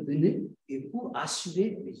fiabilité de données et pour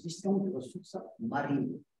assurer la gestion des ressources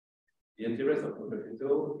marines. The interest of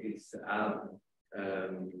Copé-Filco is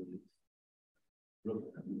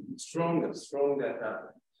strong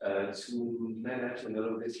data to manage and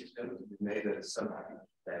allow decisions to be made at some time.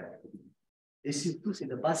 Et surtout, c'est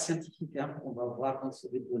de base scientifique qu'on va voir dans ces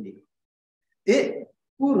données. Et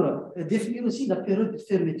pour définir aussi la période de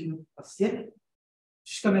fermeture partielle,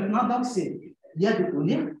 jusqu'à maintenant, donc, il y a des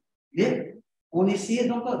données, et on essaie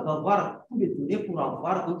donc d'avoir toutes les données pour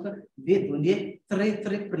avoir donc, des données très,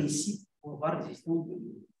 très précises pour avoir la gestion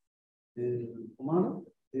de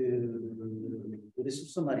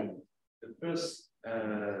ressources marines. The first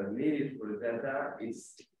need for the data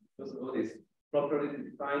is, first of all, is properly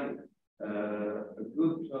defined a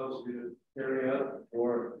good closure period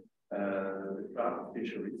for the crab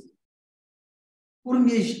fisheries. Pour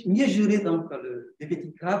mieux gérer donc, les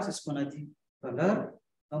petits crabes, c'est ce qu'on a dit tout à l'heure.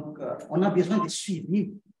 Donc, on a besoin de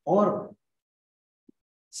suivi. Or,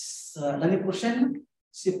 l'année prochaine,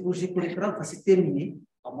 ce projet pour les crabes va se terminer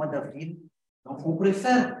en mois d'avril. Donc, on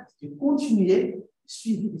préfère continuer le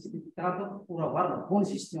suivi de ces petits crabes pour avoir la bonne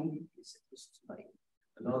gestion de cette ressource marine.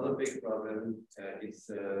 Another big problem is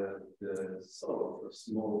the sort of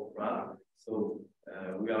small crab. So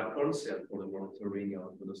we are concerned for the monitoring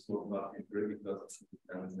of the small crab fishery because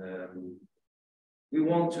we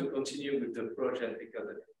want to continue with the project because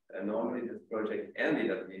normally the project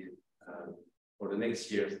ended at the, for the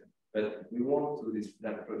next years, but we want to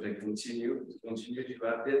that project continue to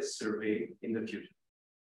have this survey in the future.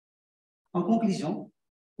 En conclusion,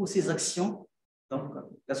 pour ces actions, donc,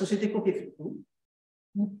 la société Copé-Filco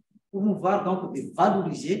pour voir donc de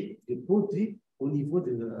valoriser les produits au niveau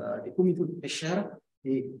des communautés de pêcheurs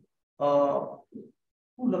et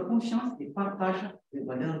pour la confiance et partage des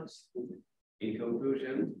valeurs de ces produits. In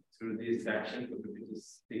conclusion, through this action, to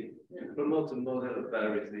promote a model of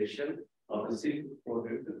valorization of the seafood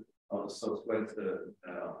product of the southwest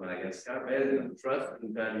of Madagascar, based on trust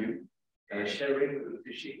and value, and sharing with the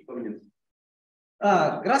fishing community.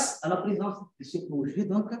 Grâce à la présence de ce projet,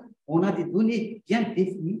 donc, on a des données bien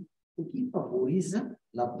définies qui favorisent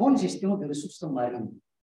la bonne gestion des ressources marines.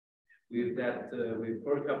 With that, with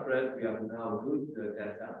Corporate, we have now good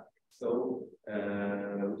data, so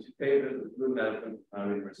we should favor the good management of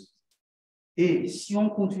marine resources. Et si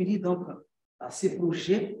on continue donc à ces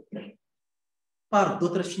projets par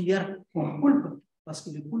d'autres filières comme poulpe, parce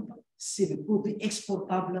que le poulpe, c'est le produit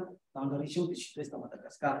exportable dans la région du sud-ouest de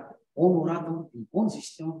Madagascar, on aura donc une bonne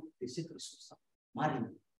gestion de cette ressource marine.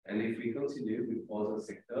 And if we continue with other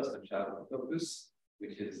sectors such as octopus,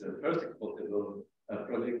 which is the first exportable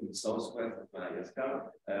project in southwest of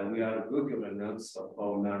Madagascar. We are good governance of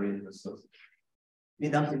our marine resources.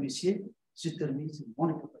 Mesdames et messieurs, je termine mon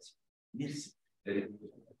intervention. Merci.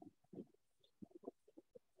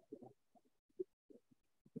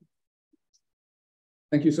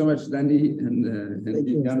 Thank you so much, Danny and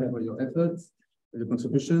Viviane, for your efforts, for your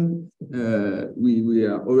contribution. We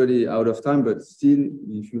are already out of time, but still,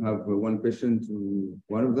 if you have one question to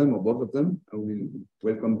one of them or both of them, I will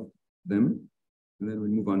welcome them, and then we'll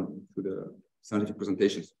move on to the scientific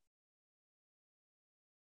presentations.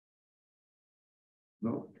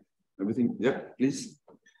 No? Everything? Yeah, please.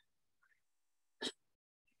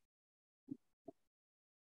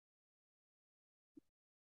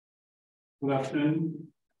 Good afternoon.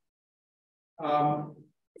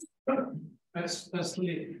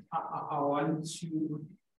 Firstly, I want to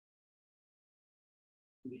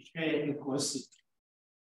share a gossip.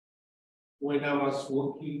 When I was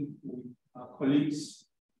working with colleagues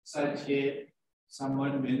sat here,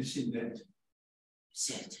 someone mentioned that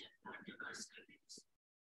said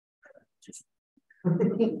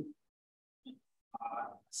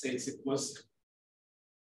it's a gossip.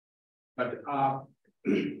 But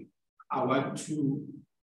I want to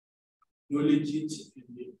acknowledge it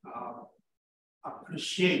and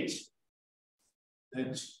appreciate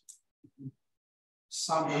that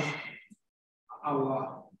some of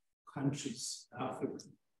our countries in Africa,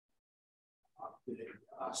 there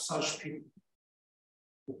are such people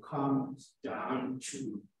who come down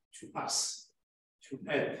to us, to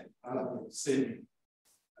help rather than sending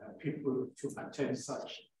people to attend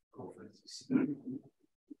such conferences.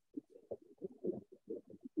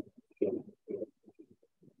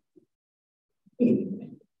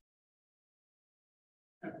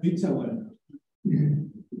 Peter,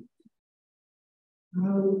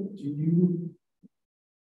 how do you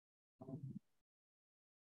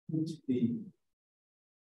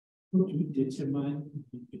determine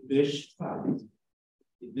the best part in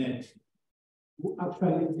that? Who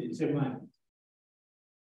actually determine?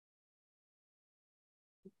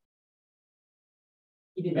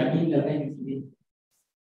 I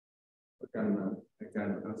can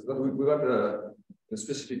answer that. We got a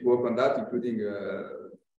specific work on that, including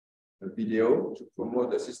a video to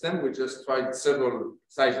promote the system. We just tried several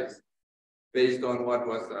sizes based on what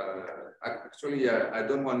was actually I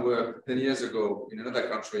done one work 10 years ago in another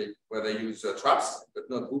country where they use traps but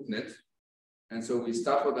not hook net, and so we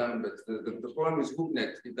start for them. But the problem with hook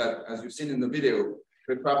net is that, as you've seen in the video,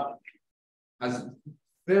 the trap has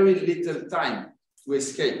very little time to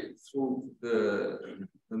escape through the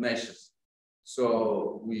meshes.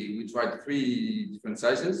 So we tried 3 different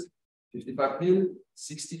sizes: 55 mil,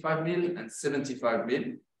 65 mil, and 75 mil,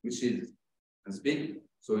 which is as big.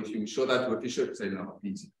 So if you show that to a fisher, say, no,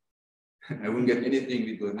 please, I won't get anything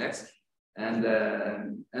with the nets. And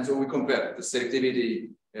so we compare the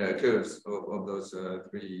selectivity curves of those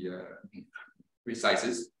three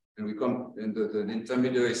sizes, and we come in the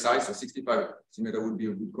intermediary size, so 65 centimeter would be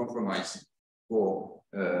a good compromise for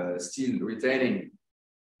still retaining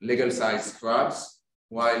legal size crabs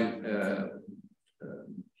while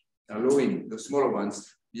allowing the smaller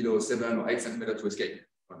ones below 7 or 8 centimeters to escape.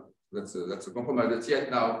 That's a compromise. But yet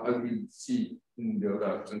now, as we see in the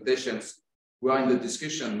other presentations, we are in the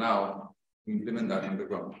discussion now to implement that on the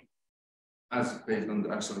ground, as based on the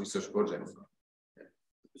actual research projects.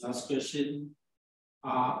 Last question.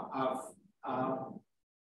 I've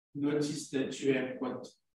noticed that you have got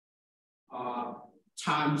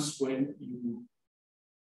times when you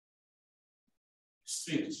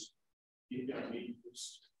restrict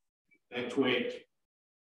that way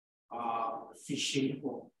fishing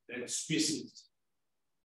for that species.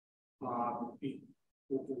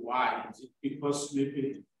 Why? Is it because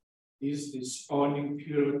maybe is the spawning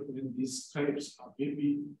period when these crabs are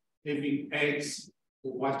maybe having eggs,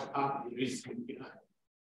 or what are the reasons behind?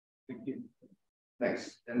 Thank you.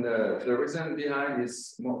 Thanks. And the reason behind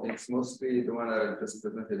is it's mostly the one I just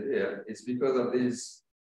presented here. It's because of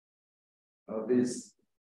this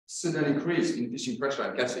sudden increase in fishing pressure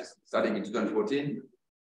and catches starting in 2014.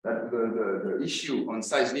 That the issue on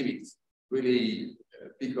size limits really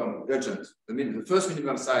become urgent. The first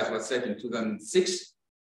minimum size was set in 2006,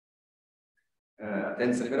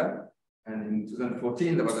 10 centimeter, and in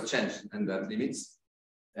 2014 there was a change in that limits,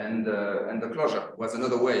 and the closure was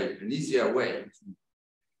another way, an easier way to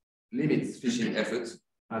limit fishing efforts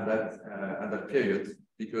at that period,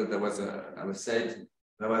 because there was I would say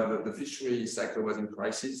the fishery sector was in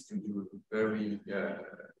crisis due to a very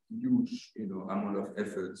huge amount of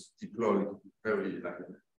efforts deployed very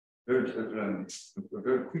rapidly.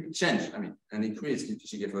 very quick change, I mean, an increase in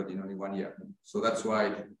fishing effort in only 1 year. So that's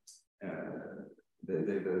why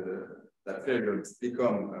that period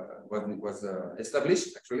was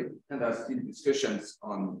established actually, and there are still discussions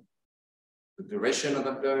on the duration of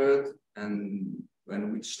that period and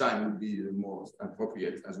which time would be the most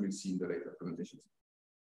appropriate, as we'll see in the later presentations.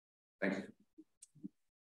 Thank you.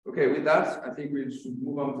 Okay, with that, I think we should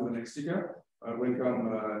move on to the next speaker.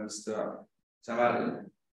 Welcome Mr. Jamal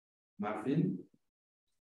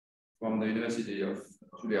from the University of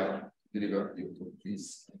Toliara to deliver the talk,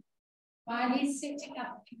 please. While he's setting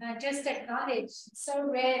up, can I just acknowledge it's so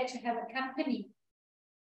rare to have a company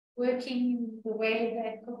working the way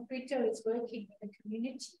that Confrito is working in the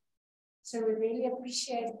community. So we really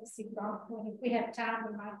appreciate this example. And if we have time,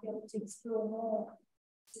 we might be able to explore more.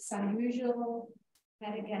 It's unusual,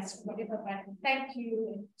 Madagascar, whatever, but thank you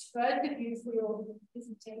and to both of you for your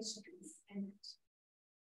presentations. And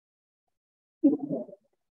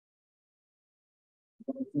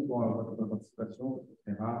pour votre participation,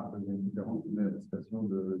 c'est rare, il y a une différence de participation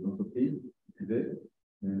d'entreprises privées.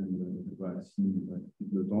 Voilà, si vous avez plus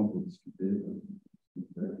de temps pour discuter.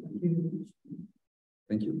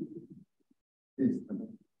 Thank you. Please.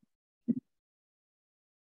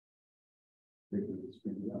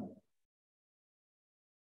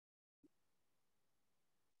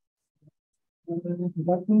 Good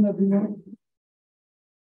afternoon, everyone.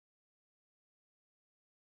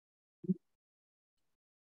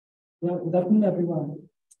 Good afternoon, everyone.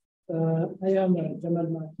 I am Jamal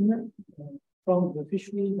from the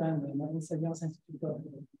Fisheries and Marine Science Institute of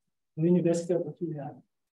the University of Océa'Consult.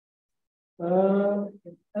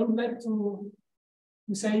 I would like to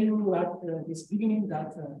say you at this beginning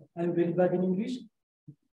that I'm very bad in English,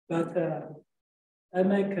 but I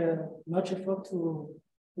make much effort to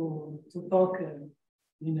talk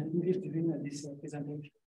in English during this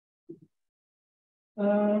presentation.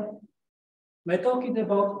 My talk is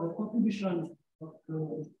about the contribution of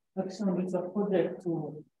the Action Research Project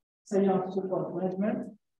to science support management.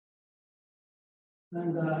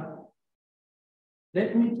 And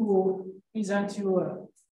let me to present you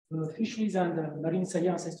the Fisheries and Marine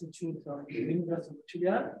Science Institute of the University of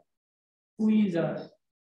Toliara, who is a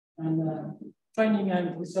training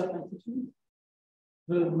and research institute.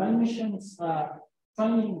 The main missions are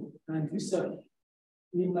training and research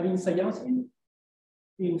in marine sciences,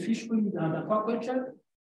 in fisheries and aquaculture,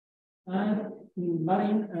 and in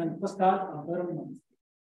marine and coastal environment.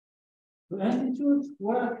 The institute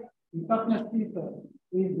works in partnership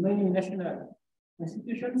with many national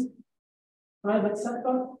institutions, private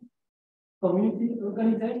sector, community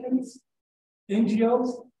organizations,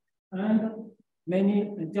 NGOs, and many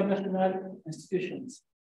international institutions.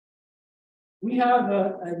 We have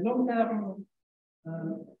a long-term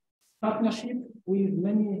partnership with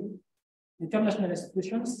many international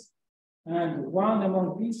institutions, and one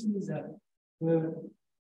among these is the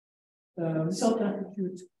Research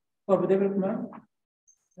Institute for Development.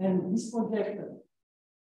 And this project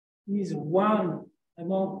is one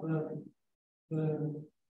among the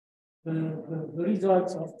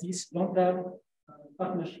results of this long-term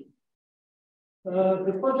partnership.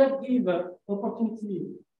 The project gives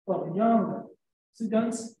opportunity for young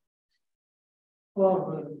students,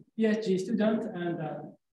 for PhD students, and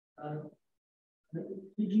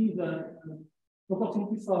he gives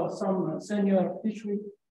opportunity for some senior fishery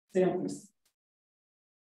scientists.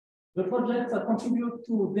 The project contributes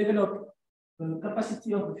to develop the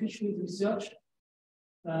capacity of the fisheries research.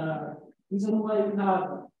 Reason why we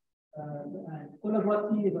have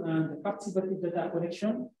collaborative and participative data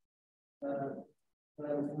collection. The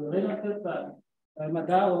RENAFEP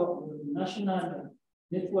MADA, National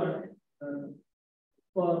Network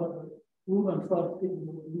for Women for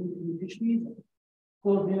Fisheries,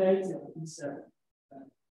 coordinates this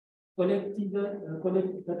collective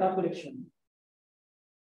data collection.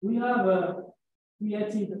 We have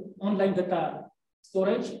created online data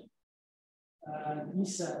storage.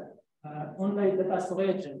 This online data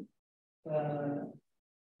storage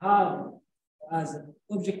have as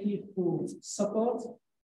objective to support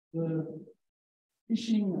the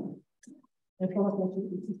fishing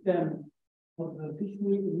information system of the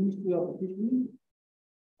fishery, Ministry of the Fishery,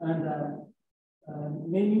 and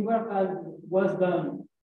many work was done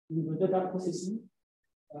in the data processing.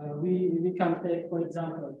 We can take, for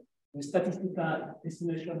example, the statistical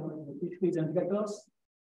estimation of the fisheries indicators,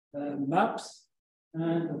 maps,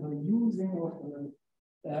 and the using of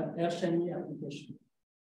the RENAFEP application.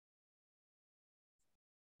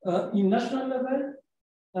 In national level,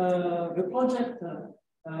 the project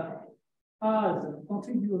has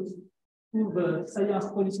contributed to the science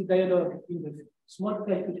policy dialogue in the small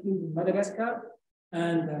scale fisheries in Madagascar,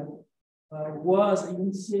 and was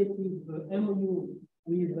initiated the MOU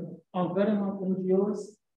with environmental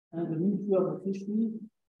NGOs and the Ministry of the Fisheries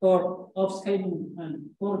for upscaling and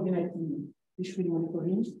coordinating fishery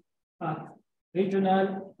monitoring at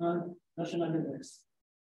regional and national levels.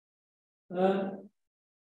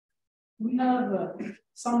 We have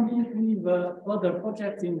some link with other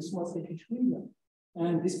projects in small scale fisheries,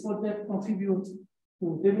 and this project contributes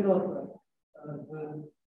to develop the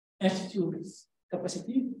institute's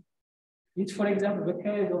capacity. It's, for example, the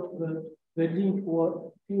case of the link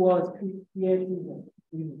was created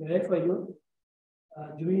with the FIO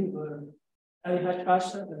during the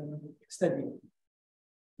IH.SM study.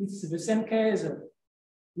 It's the same case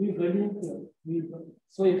with the link with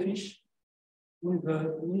soy fish with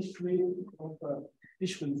the Ministry of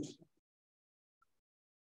Fisheries.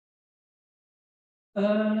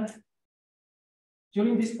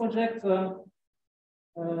 During this project,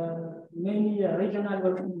 many regional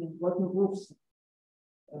working groups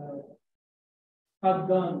have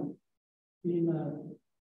done in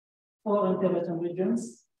 4 intervention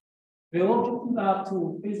regions. The objective are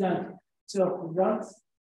to present search results,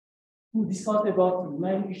 to discuss about the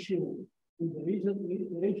main issue in the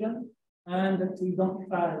region, and to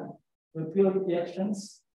identify the priority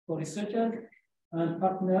actions for researchers and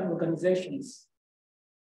partner organizations.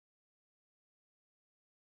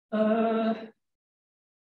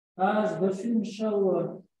 As the film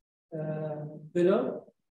shows below,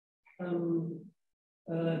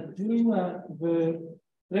 during the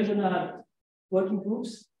regional working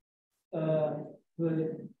groups,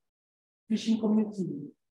 the fishing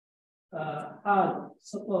community had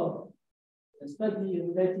support a study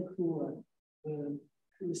related to the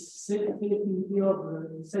selectivity of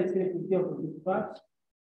the impact.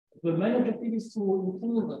 The main objective is to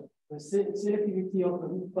improve the selectivity of the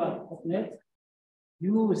impact of net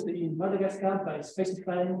used in Madagascar by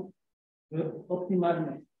specifying the optimal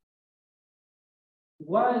net.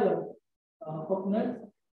 Why net?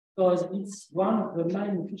 Because it's one of the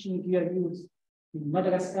main fishing gear used in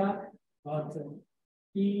Madagascar, but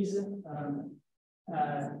is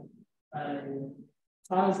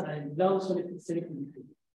has a low selectivity.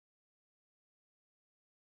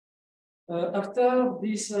 After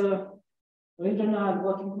this regional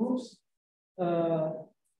working groups,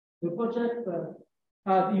 the project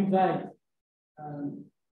had invited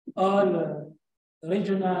all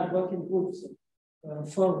regional working groups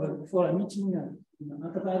for a meeting in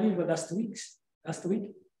Antananarivo last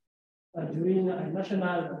week during a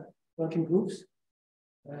national working groups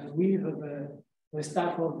with the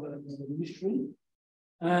staff of the ministry,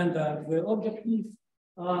 and the objective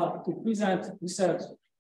are to present research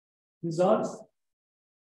results,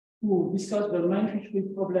 to discuss the main fishery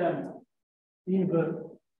problem in the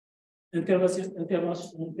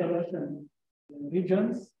intervention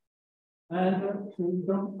regions, and to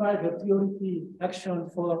identify the priority action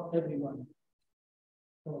for everyone.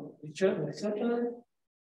 So researchers,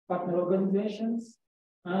 partner organizations,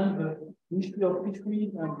 and the Ministry of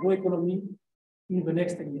Fisheries and Bioeconomy in the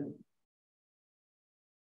next year.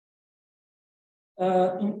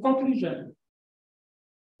 In conclusion,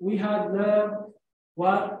 we have learned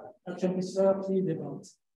what action research is about.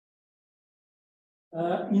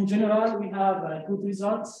 In general, we have good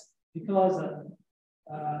results because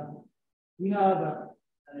we have a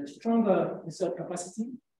stronger research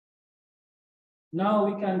capacity. Now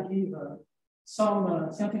we can give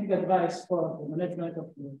some scientific advice for the management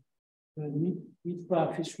of the meat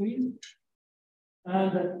crab fisheries.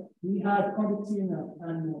 And we have conducted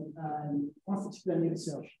and constitutional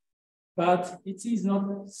research. But it is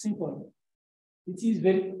not simple. It is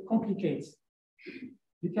very complicated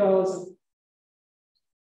because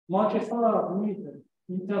much effort needed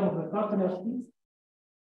in terms of partnership,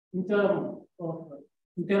 in terms of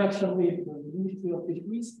interaction with the Ministry of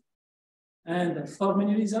Fisheries, and for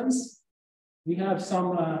many reasons, we have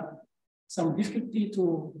some difficulty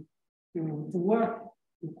to work,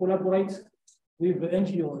 to collaborate with the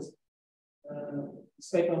NGOs,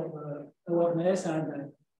 spite of awareness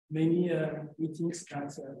and many meetings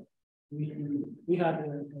that we had.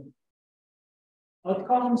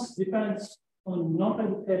 Outcomes depend on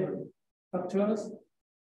non-predictable factors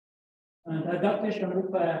and adaptation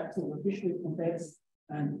required to the fishery context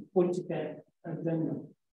and political agenda.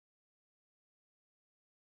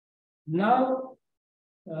 Now,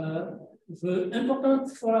 the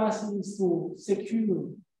important for us is to secure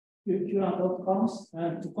current outcomes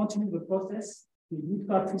and to continue the process with meat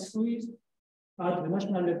crab fisheries at the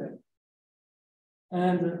national level.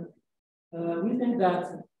 And we think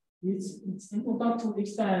that it's important to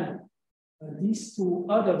extend these two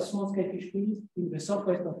other small-scale fisheries in the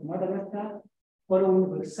southwest of Madagascar,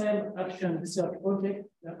 following the same action research project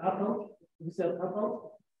approach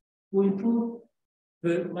to improve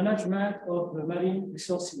the management of the marine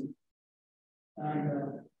resources.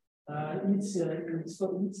 And it is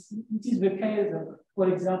the case, for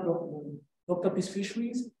example, of octopus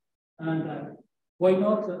fisheries, and why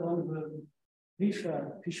not on the reef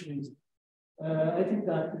fisheries? I think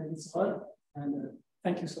that it's all, and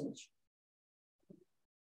thank you so much.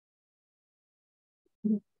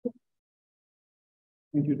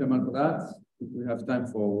 Thank you, Jamal, for that. We have time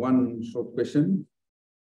for one short question.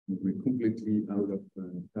 We're completely out of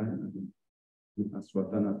time. We'll ask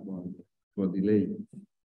Watana for delay.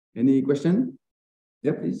 Any question?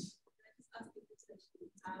 Yeah, please.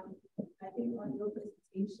 I think on your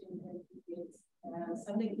presentation,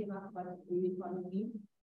 something came up about the blue economy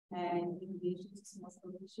and engagement to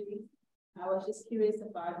small-scale fisheries. I was just curious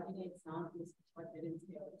about any examples of what that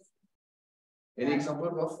entails. Any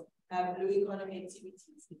example of? Blue economy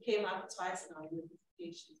activities. It came up twice now in your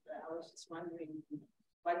presentation, but I was just wondering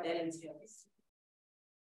what that entails.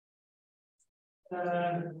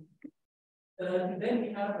 Then we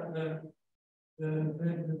have the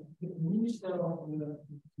Minister of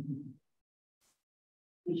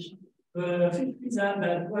Fisheries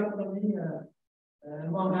and Blue Economy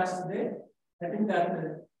among us today. I think that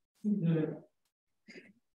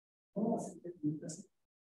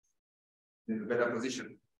in a better position.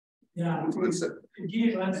 Yeah,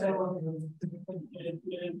 give answer.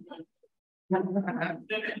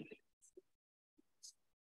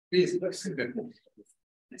 Please,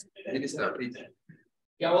 Minister, please.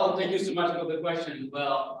 Yeah, well, thank you so much for the question.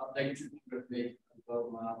 Well, I'd like to congratulate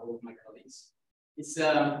all of my colleagues. It's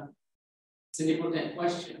an important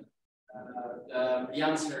question. The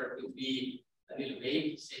answer would be a little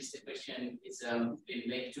vague since the question is a little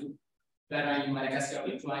vague too. But in Madagascar,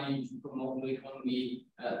 we're trying to promote blue economy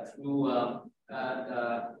through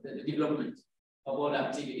the development of all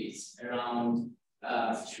activities around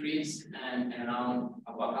fisheries and around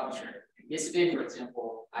aquaculture. Yesterday, for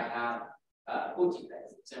example, I have quoted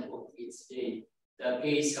that, for example, it's the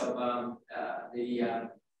case of the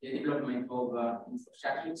development of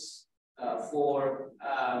infrastructures for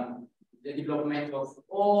the development of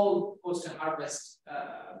all post-harvest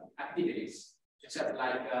activities, such as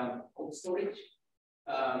like cold storage,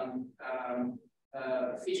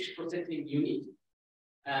 fish processing unit,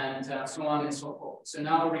 and so on and so forth. So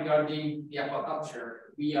now regarding the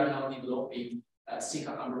aquaculture, we are now developing sea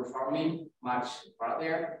cucumber farming much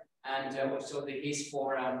further, and also the case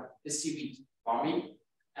for the seaweed farming,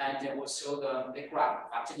 and also the crab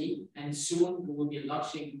fattening. And soon we will be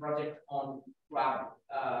launching a project on crab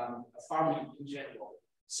farming in general.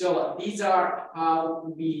 So these are how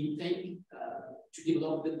we think to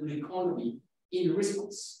develop the blue economy in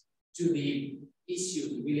response to the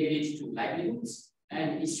issues related to livelihoods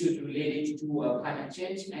and issues related to climate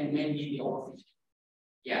change and mainly the overfishing.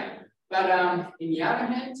 Yeah, but on the other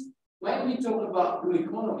hand, when we talk about blue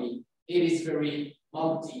economy, it is very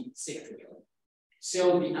multi-sectorial.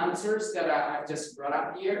 So the answers that I just brought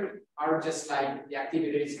up here are just like the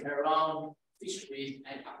activities around fisheries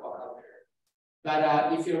and aquaculture.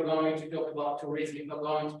 But if you're going to talk about tourism, if you're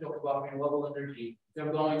going to talk about renewable energy, if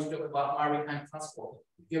you're going to talk about maritime transport,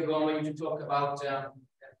 if you're going to talk about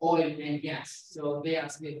oil and gas, so there are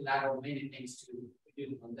still a lot of many things to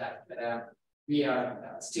do on that. But we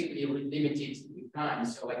are strictly limited in time,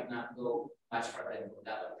 so I cannot go much further than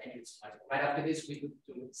that. Thank you so much. Right after this, we could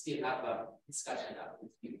still have a discussion after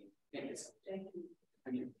this meeting. Thank you so much. Thank you.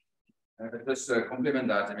 Thank you. Just complement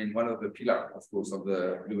that. I mean, one of the pillars, of course, of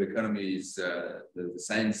the blue economy is the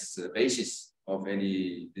science basis of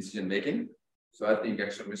any decision making. So I think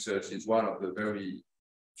action research is one of the very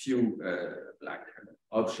few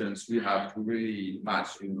options we have to really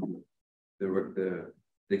match the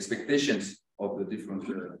expectations of the different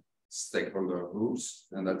stakeholder groups,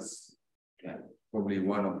 and that's probably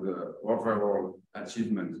one of the overall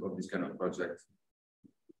achievements of this kind of project.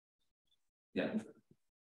 Yeah.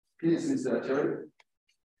 Please, Mr. Thierry.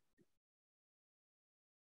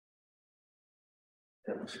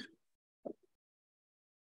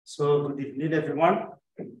 So, good evening, everyone.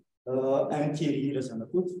 I'm Thierry,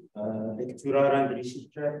 lecturer and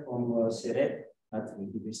researcher from CERED at the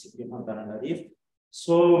University of Antananarivo.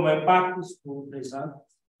 So, my part is to present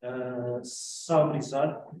some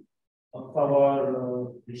results of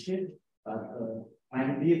our research at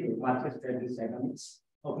mainly the market studies dynamics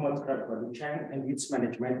of multi-crop production and its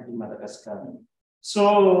management in Madagascar.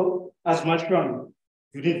 So, as mentioned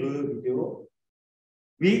during the video,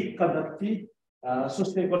 we conducted a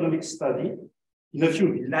socio-economic study in a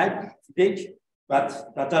few villages,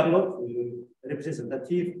 but that are not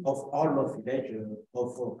representative of all of village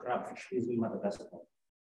of crab fisheries in Madagascar.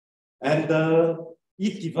 And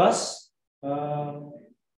it gives us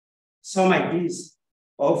some ideas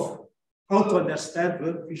of how to understand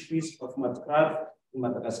the fisheries of mud crab in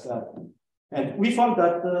Madagascar. And we found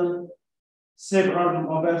that several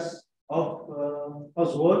members of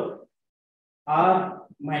household are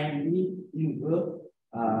mainly in the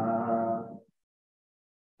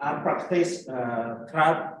practice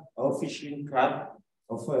crab or fishing crab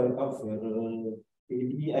of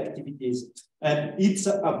daily activities, and it's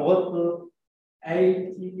about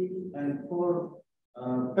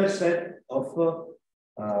 84% of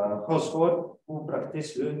household who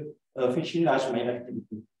practice fishing as main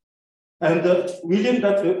activity. And within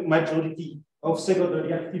that, the majority of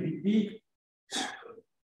secondary activity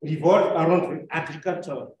revolve around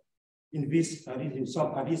agriculture in this region,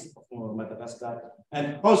 some areas of Madagascar.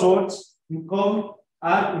 And households' income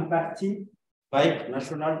are impacted by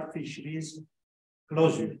national fisheries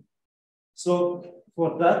closure. So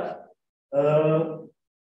for that,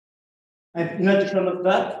 and in addition to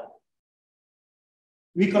that,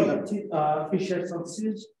 we conducted fishery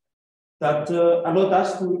census that allowed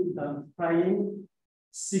us to identify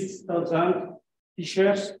 6,000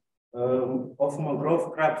 fishers of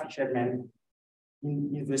mangrove crab fishermen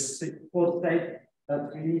in the 4 states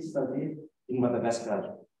that we studied in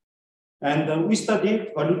Madagascar. And we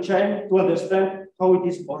studied value chain to understand how it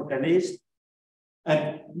is organized.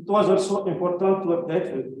 And it was also important to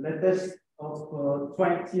update the latest of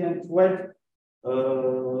 20 and 12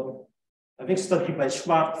 I think studied by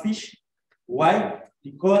Smartfish. Why?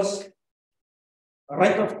 Because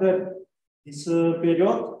right after this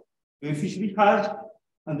period, the fishery has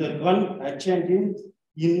undergone a change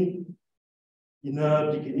in the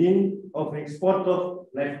beginning of export of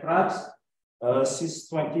live crabs since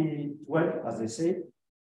 2012, as I said,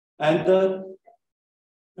 and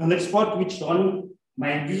an export which done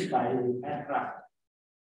mainly by aircraft.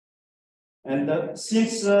 And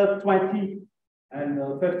since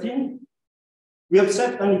 2013, we have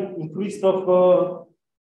set an increase of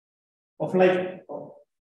live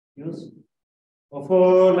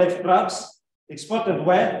crabs export, and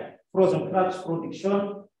where frozen crabs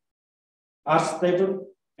production are stable,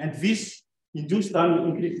 and this induced an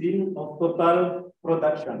increase of total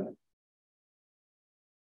production.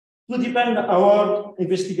 To deepen our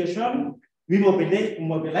investigation, we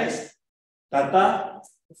mobilized data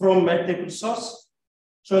from multiple sources,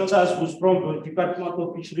 such as those from the Department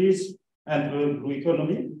of Fisheries and Blue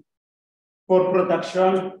Economy, for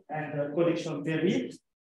production and collection permit,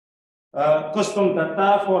 custom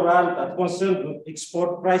data for all that concern the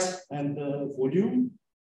export price and volume.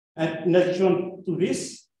 And in addition to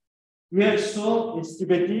this, we also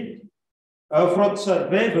estimated fraud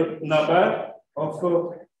survey the number of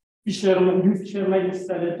new fishermen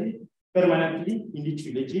installed permanently in each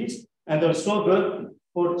villages, and also the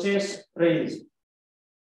purchase price.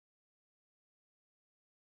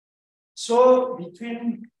 So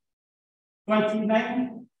between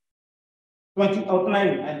 2009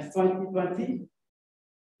 and 2020,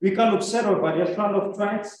 we can observe a variation of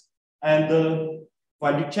trends and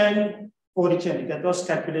value chain for each indicators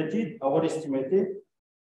calculated or estimated,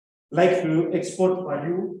 like the export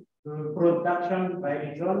value, the production by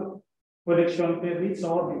region, collection per region,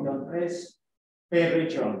 or million price per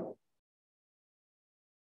region.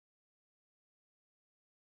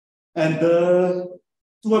 And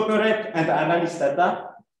to operate and analyze data,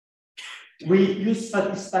 we use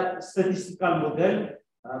statistical model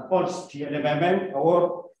called GLMMM,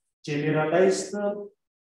 or generalized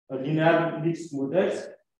linear mixed models,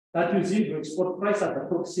 that using the export price at the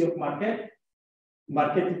proxy of market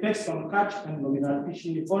effects on catch and nominal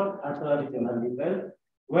fishing effort at the regional level,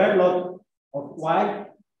 where log of Y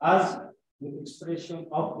as the expression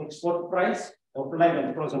of export price of live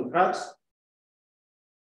and frozen crabs,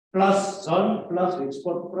 plus zone plus the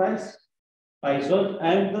export price by zone,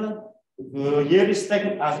 and the year is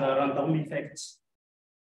taken as a random effects.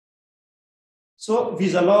 So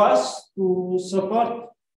this allows us to support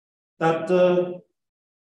that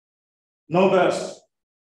numbers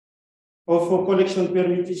of collection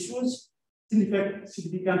permit issues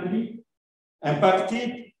significantly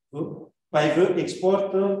impacted by the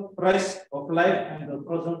export price of live and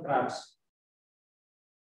frozen crabs.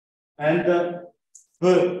 And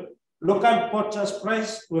the local purchase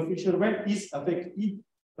price to a fisherman is affected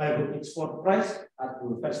by the export price at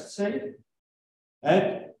the first sale,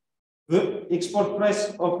 and the export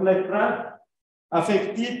price of live crab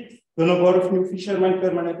affected the number of new fishermen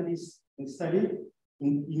permanently installed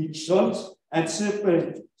in each zone, and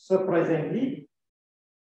surprisingly,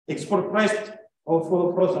 export price of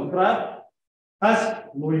frozen crab has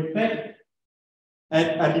no effect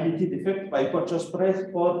and a limited effect by purchase price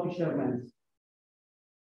for fishermen.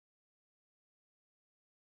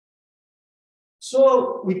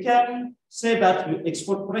 So we can say that the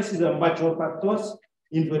export price is a major factor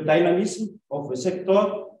in the dynamism of the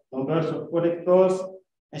sector, numbers of collectors,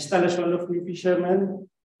 installation of new fishermen,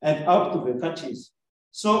 and up to the catches.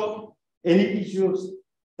 So any issues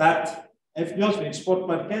that influence the export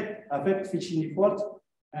market affect fishing effort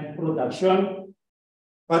and production,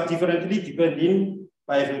 but differently depending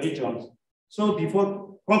by the regions. So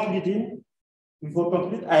before concluding,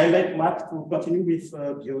 I like Marc to continue with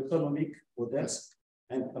the economic models,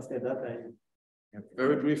 and after that,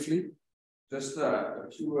 very briefly, just a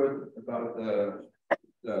few words about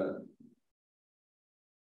the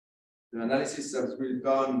analysis that's been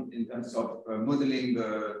done in terms of modeling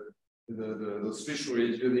those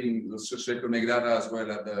fisheries using the socioeconomic data as well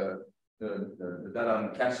as the data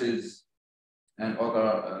on catches and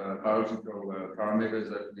other biological parameters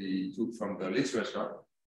that we took from the literature.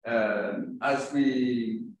 As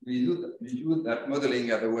we use that modeling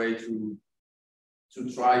as a way to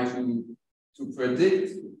try to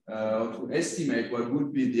predict or to estimate what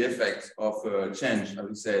would be the effect of change, I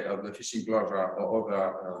would say, of the fishing closure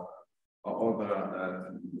or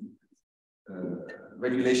other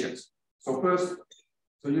regulations. So first,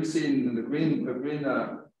 so you see in the green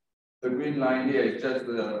line here is just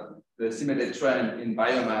the estimated trend in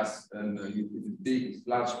biomass and big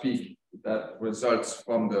large peak that results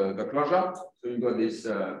from the closure. So you got this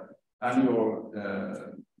annual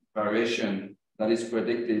variation that is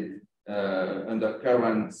predicted under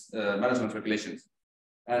current management regulations.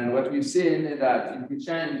 And what we've seen is that if we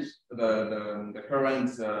change the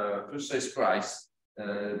current purchase price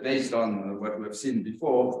based on what we've seen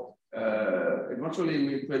before, eventually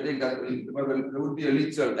we predict that there will be a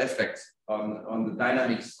little effect on the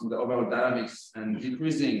dynamics, on the overall dynamics and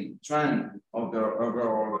decreasing trend of the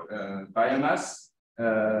overall biomass,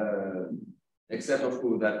 except of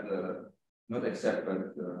course that, not except,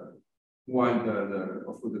 but while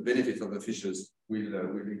of course the benefits of the fishes will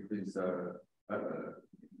increase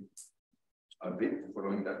a bit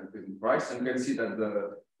following that increase in price. And you can see that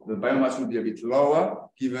the biomass will be a bit lower,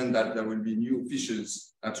 given that there will be new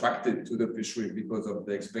fishes attracted to the fishery because of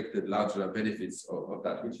the expected larger benefits of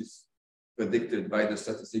that, which is predicted by the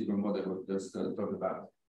statistical model we just talked about.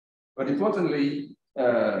 But importantly,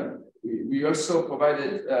 we also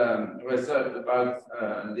provided results about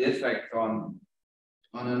the effect on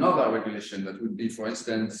another regulation that would be, for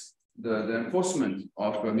instance, the enforcement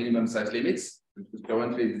of minimum size limits, which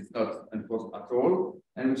currently is not enforced at all.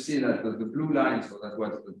 And we've seen that the blue line, so that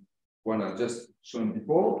was the one I just shown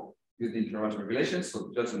before, with the current regulations,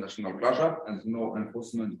 so just a national closure and no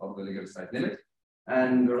enforcement of the legal size limit.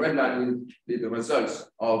 And the red line will be the results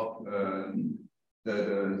of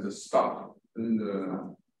the stop in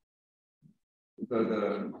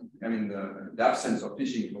the absence of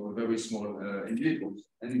fishing for very small individuals.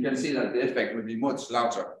 And you can see that the effect will be much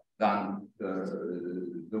larger than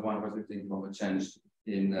the one resulting from a change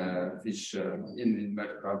in fish in mud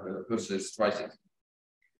crab versus prices.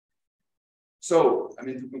 So, I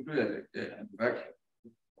mean, to conclude, back.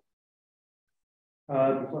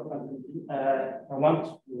 Before concluding, I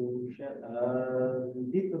want to share a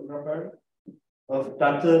little number of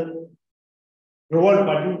that the world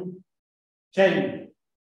value chain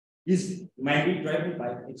is mainly driven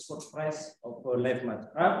by export price of live mud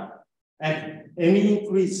crab, and any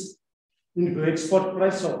increase in the export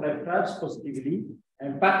price of live crabs positively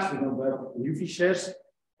impacts the number of new fishers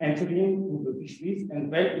entering into the fisheries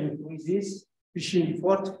and well increases fishing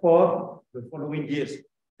effort for the following years.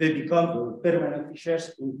 They become the permanent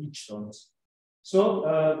fishers in each zone.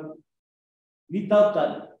 So we thought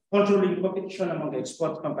that controlling competition among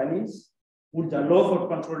export companies would allow for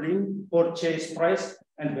controlling purchase price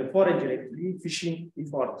and therefore indirectly fishing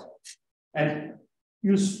effort. And it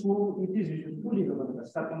is useful in the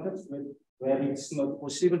Madagascar context where it's not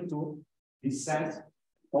possible to descend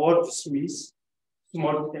all fisheries,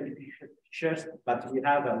 small fishers, but we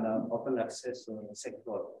have an open access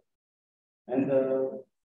sector. And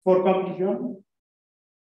for conclusion,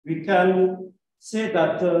 we can say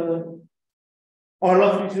that all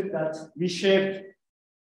of it that we shared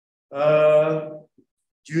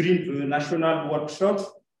during the national workshop,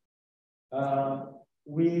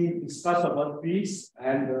 we discussed about this,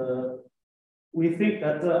 and we think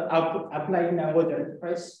that applying a modern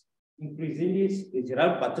price increasing is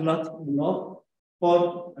relevant, but not enough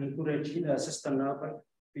for encouraging a sustainable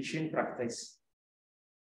fishing practice.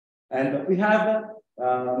 And we have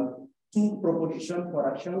two propositions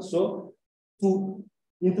for action. So to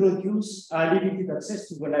introduce a limited access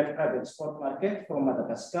to the live crab export market from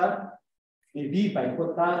Madagascar, maybe by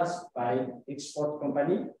quotas, by export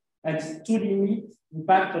company, and to limit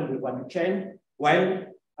impact on the value chain while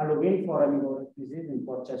allowing for a minor increase in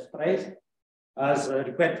purchase price as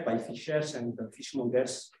required by fishers and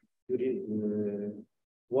fishmongers during the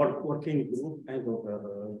working group and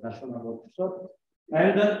national workshop,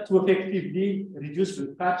 and to effectively reduce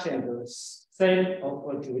the catch and the sale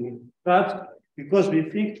of juvenile crabs, because we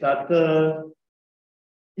think that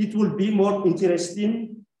it will be more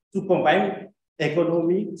interesting to combine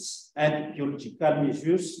economics and biological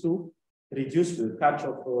measures to reduce the catch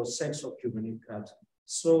of sales of juvenile crabs.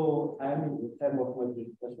 So I am in the time of my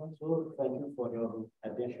presentation, so thank you for your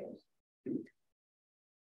attention.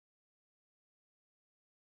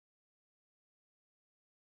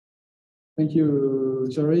 Thank you,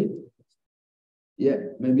 Thierry. Yeah,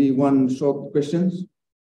 maybe one short questions.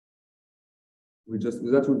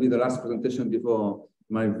 That will be the last presentation before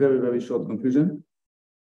my very, very short conclusion.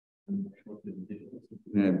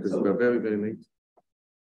 Yeah, because we're very, very late.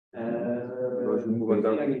 So move on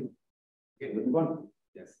down.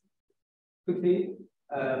 Yes. Quickly,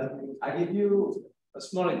 I give you a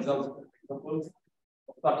small example of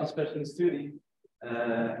participation study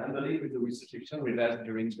underneath with the research section realized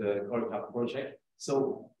during the Coral Crab project.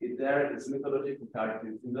 So there is methodological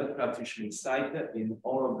characteristics in the crab fishery site in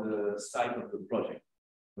all of the sites of the project.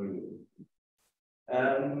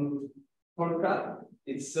 Coral crab,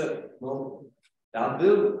 it's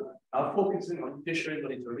are focusing on fishery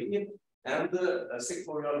monitoring and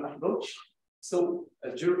sectorial approach. So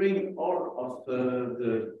during all of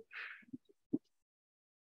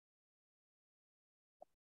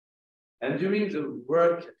during the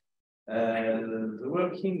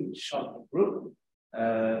working shop group,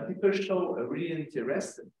 people show a real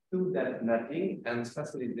interest to that mapping and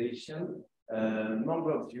facilitation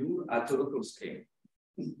number of view at a local scale.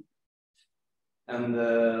 And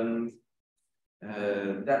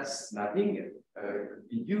that's mapping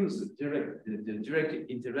we use the direct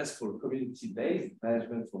interest for community-based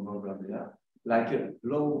management for memorabilia, like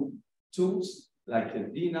law tools, like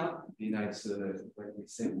DINA. DINA is what we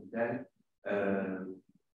say then,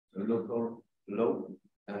 local law,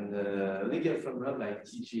 and legal framework like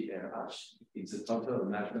TGRH. It's a total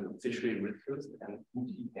management of fishery resources, and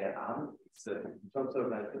TGRM. It's a total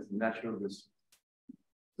management of natural resources.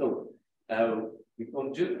 So we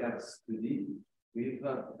conduct that study with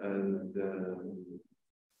the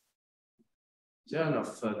journey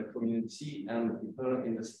of the community and people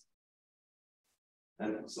in the city.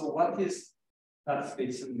 And so what is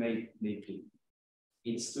participation making?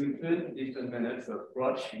 It's to include different methods of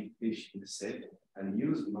approaching fish in the set and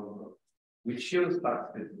use number, which use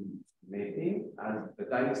participation making as a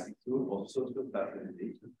diagnostic tool of social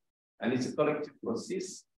participation. And it's a collective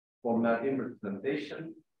process for mapping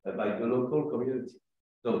representation by the local community.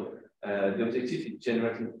 So the objective is to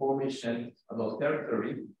generate information about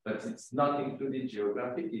territory, but it's not included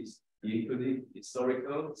geographic, it's included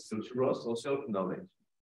historical, cultural, social knowledge.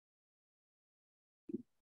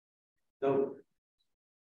 So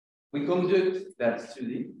we conduct that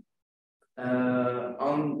study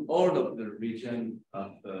on all of the region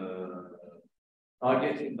of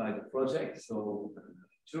targeted by the project. So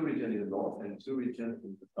 2 regions in the north and 2 regions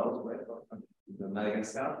in the southwest of the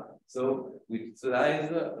Madagascar. So we utilize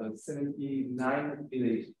 79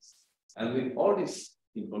 villages. And with all this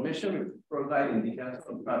information, we provide indicators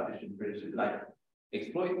of participation, like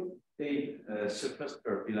exploited surface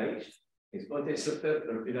per village, exploited surface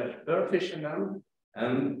per village per fisherman,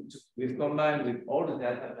 and we've combined with all the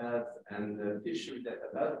database and the fishery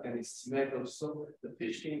database, can estimate also the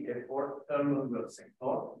fishing effort per number of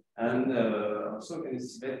sector, and also can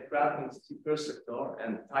estimate crab quantity per sector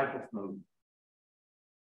and type of number.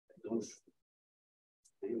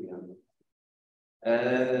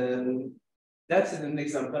 That's an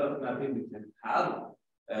example of mapping we can have.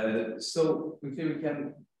 So we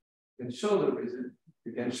can show the result.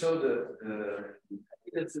 We can show the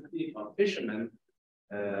intensity of fishermen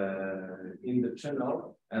in the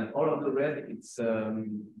channel, and all of the red, it's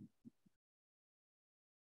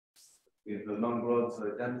with the mangrove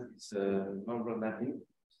it's mangrove mapping,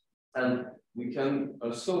 and we can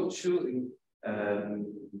also choose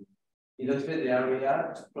identify the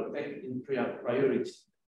area to protect in priority.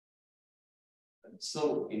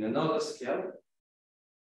 So in another scale,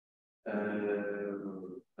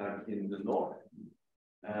 like in the north,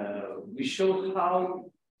 we show how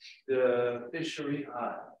the fishery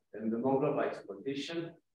and the mangrove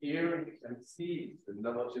exploitation. Here you can see the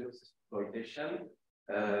non-genus exploitation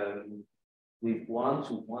with 1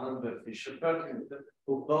 to 100 fisher per kilometer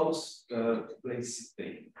for both places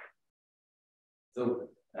taken. So,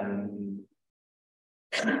 and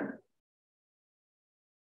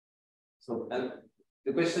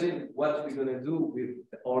the question is, what we're going to do with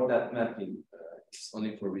all that mapping? It's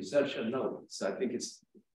only for researchers? No, so I think it's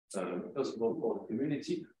first of all for the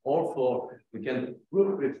community, or for, we can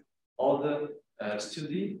group with other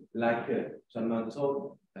study, like Jamal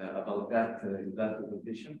told about that in that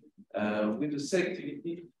presentation, with the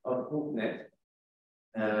selectivity of HookNet.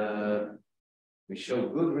 We show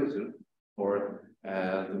good result for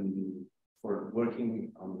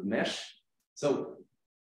working on the mesh. So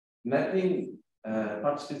mapping,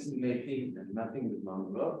 participating mapping and mapping with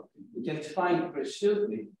mangrove, we can find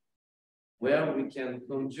preciously where we can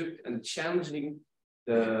conduct and changing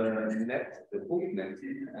the net, the hook net,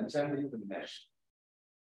 and changing the mesh.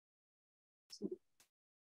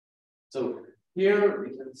 So here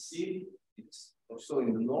we can see it's also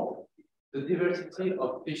in the north, the diversity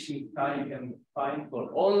of fishing time you can find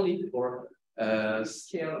for only for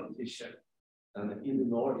scale fishing. And in the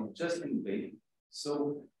north, it's just in the bay.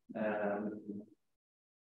 So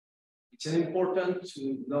it's important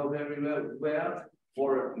to know very well where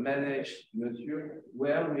for manage nature,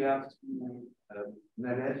 where we have to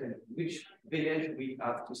manage and which village we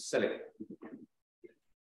have to select.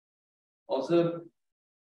 Also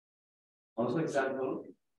example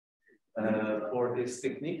for this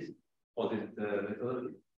technique, for this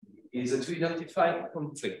method, is to identify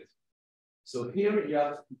conflict. So here you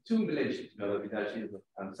have two villages, the village of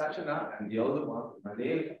Antananarivo and the other one,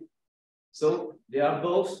 Madagascar. So they are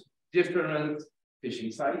both different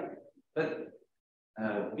fishing sites, but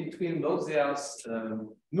between those there are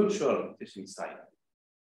mutual fishing sites.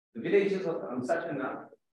 The villages of Antananarivo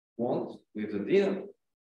want, with the deal,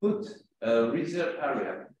 put a reserve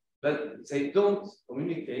area, but they don't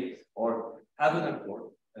communicate or have an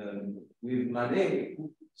accord with Mahafina.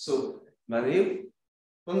 So Mahafina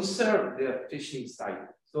conserve their fishing site.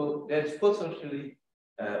 So there's potentially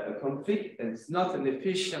a conflict, and it's not an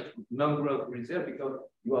efficient mangrove reserve because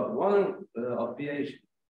you have one of village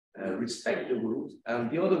respect the rules,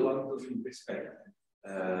 and the other one doesn't respect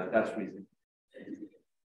that reason.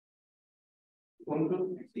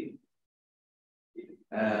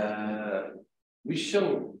 We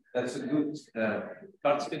show that's a good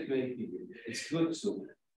participatory. It's good too,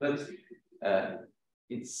 but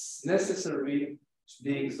it's necessary to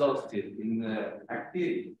be exhausted in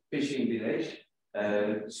active fishing village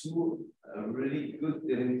to a really good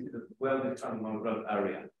delimited, well-defined mangrove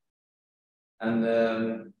area.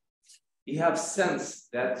 And you have sense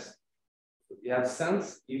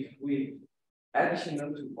if we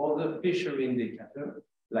additional to other fishery indicator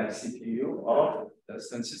like CPU or the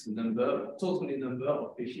census number, total number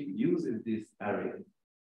of fishing used in this area.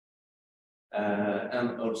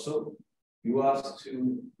 And also you have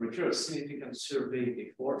to require significant survey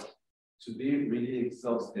effort to be really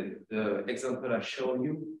exhausted. The example I show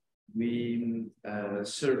you, we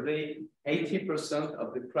survey 80%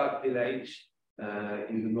 of the crab village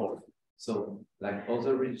in the north. So like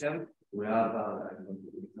other regions, we have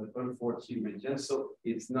 40 regions, so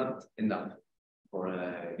it's not enough for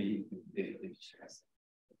the fisheries.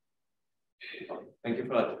 Thank you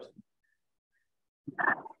for that.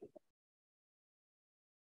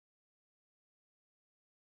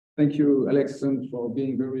 Thank you, Alexandre, for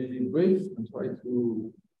being very brief and try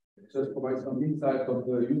to just provide some insight of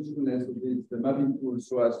the usefulness of this mapping tool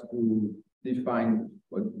so as to define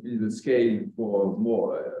what would be the scale for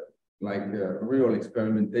more real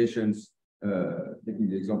experimentations, taking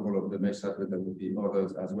the example of the mesh satellite, there will be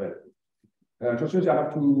others as well. Unfortunately, I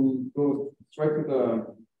have to go straight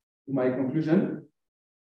to my conclusion.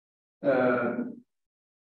 And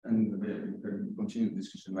we can continue the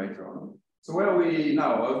discussion later on. So where are we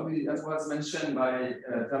now? As was mentioned by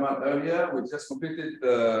Jamal earlier, we just completed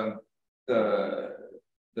the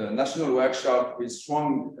national workshop with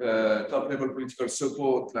strong top-level political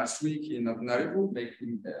support last week in Antananarivo,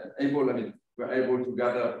 making we're able to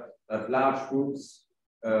gather large groups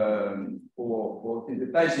for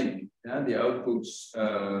synthesizing the outputs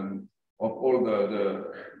of all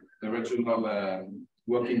the regional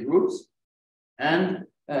working groups. And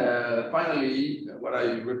finally, what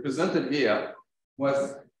I represented here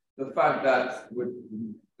was the fact that with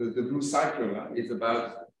the blue cycle is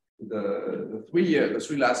about the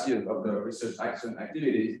 3 last years of the research action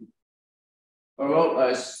activities allow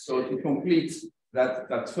us to complete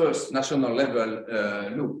that first national level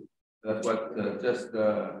loop. That's what just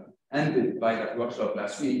ended by that workshop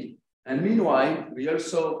last week. And meanwhile, we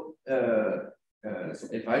also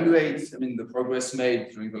evaluate, the progress made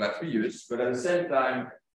during the last 3 years, but at the same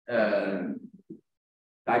time,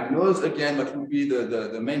 diagnose again what would be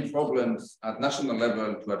the main problems at national level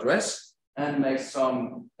to address, and make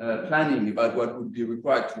some planning about what would be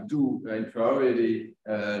required to do in priority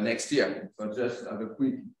next year. So just as a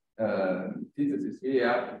quick thesis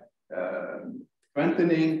here,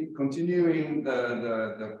 strengthening, continuing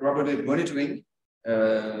the cooperative monitoring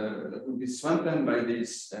that will be strengthened by this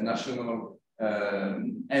national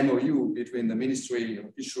MOU between the Ministry of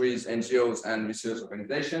Fisheries, NGOs, and research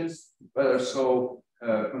organizations, but also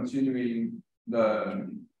continuing the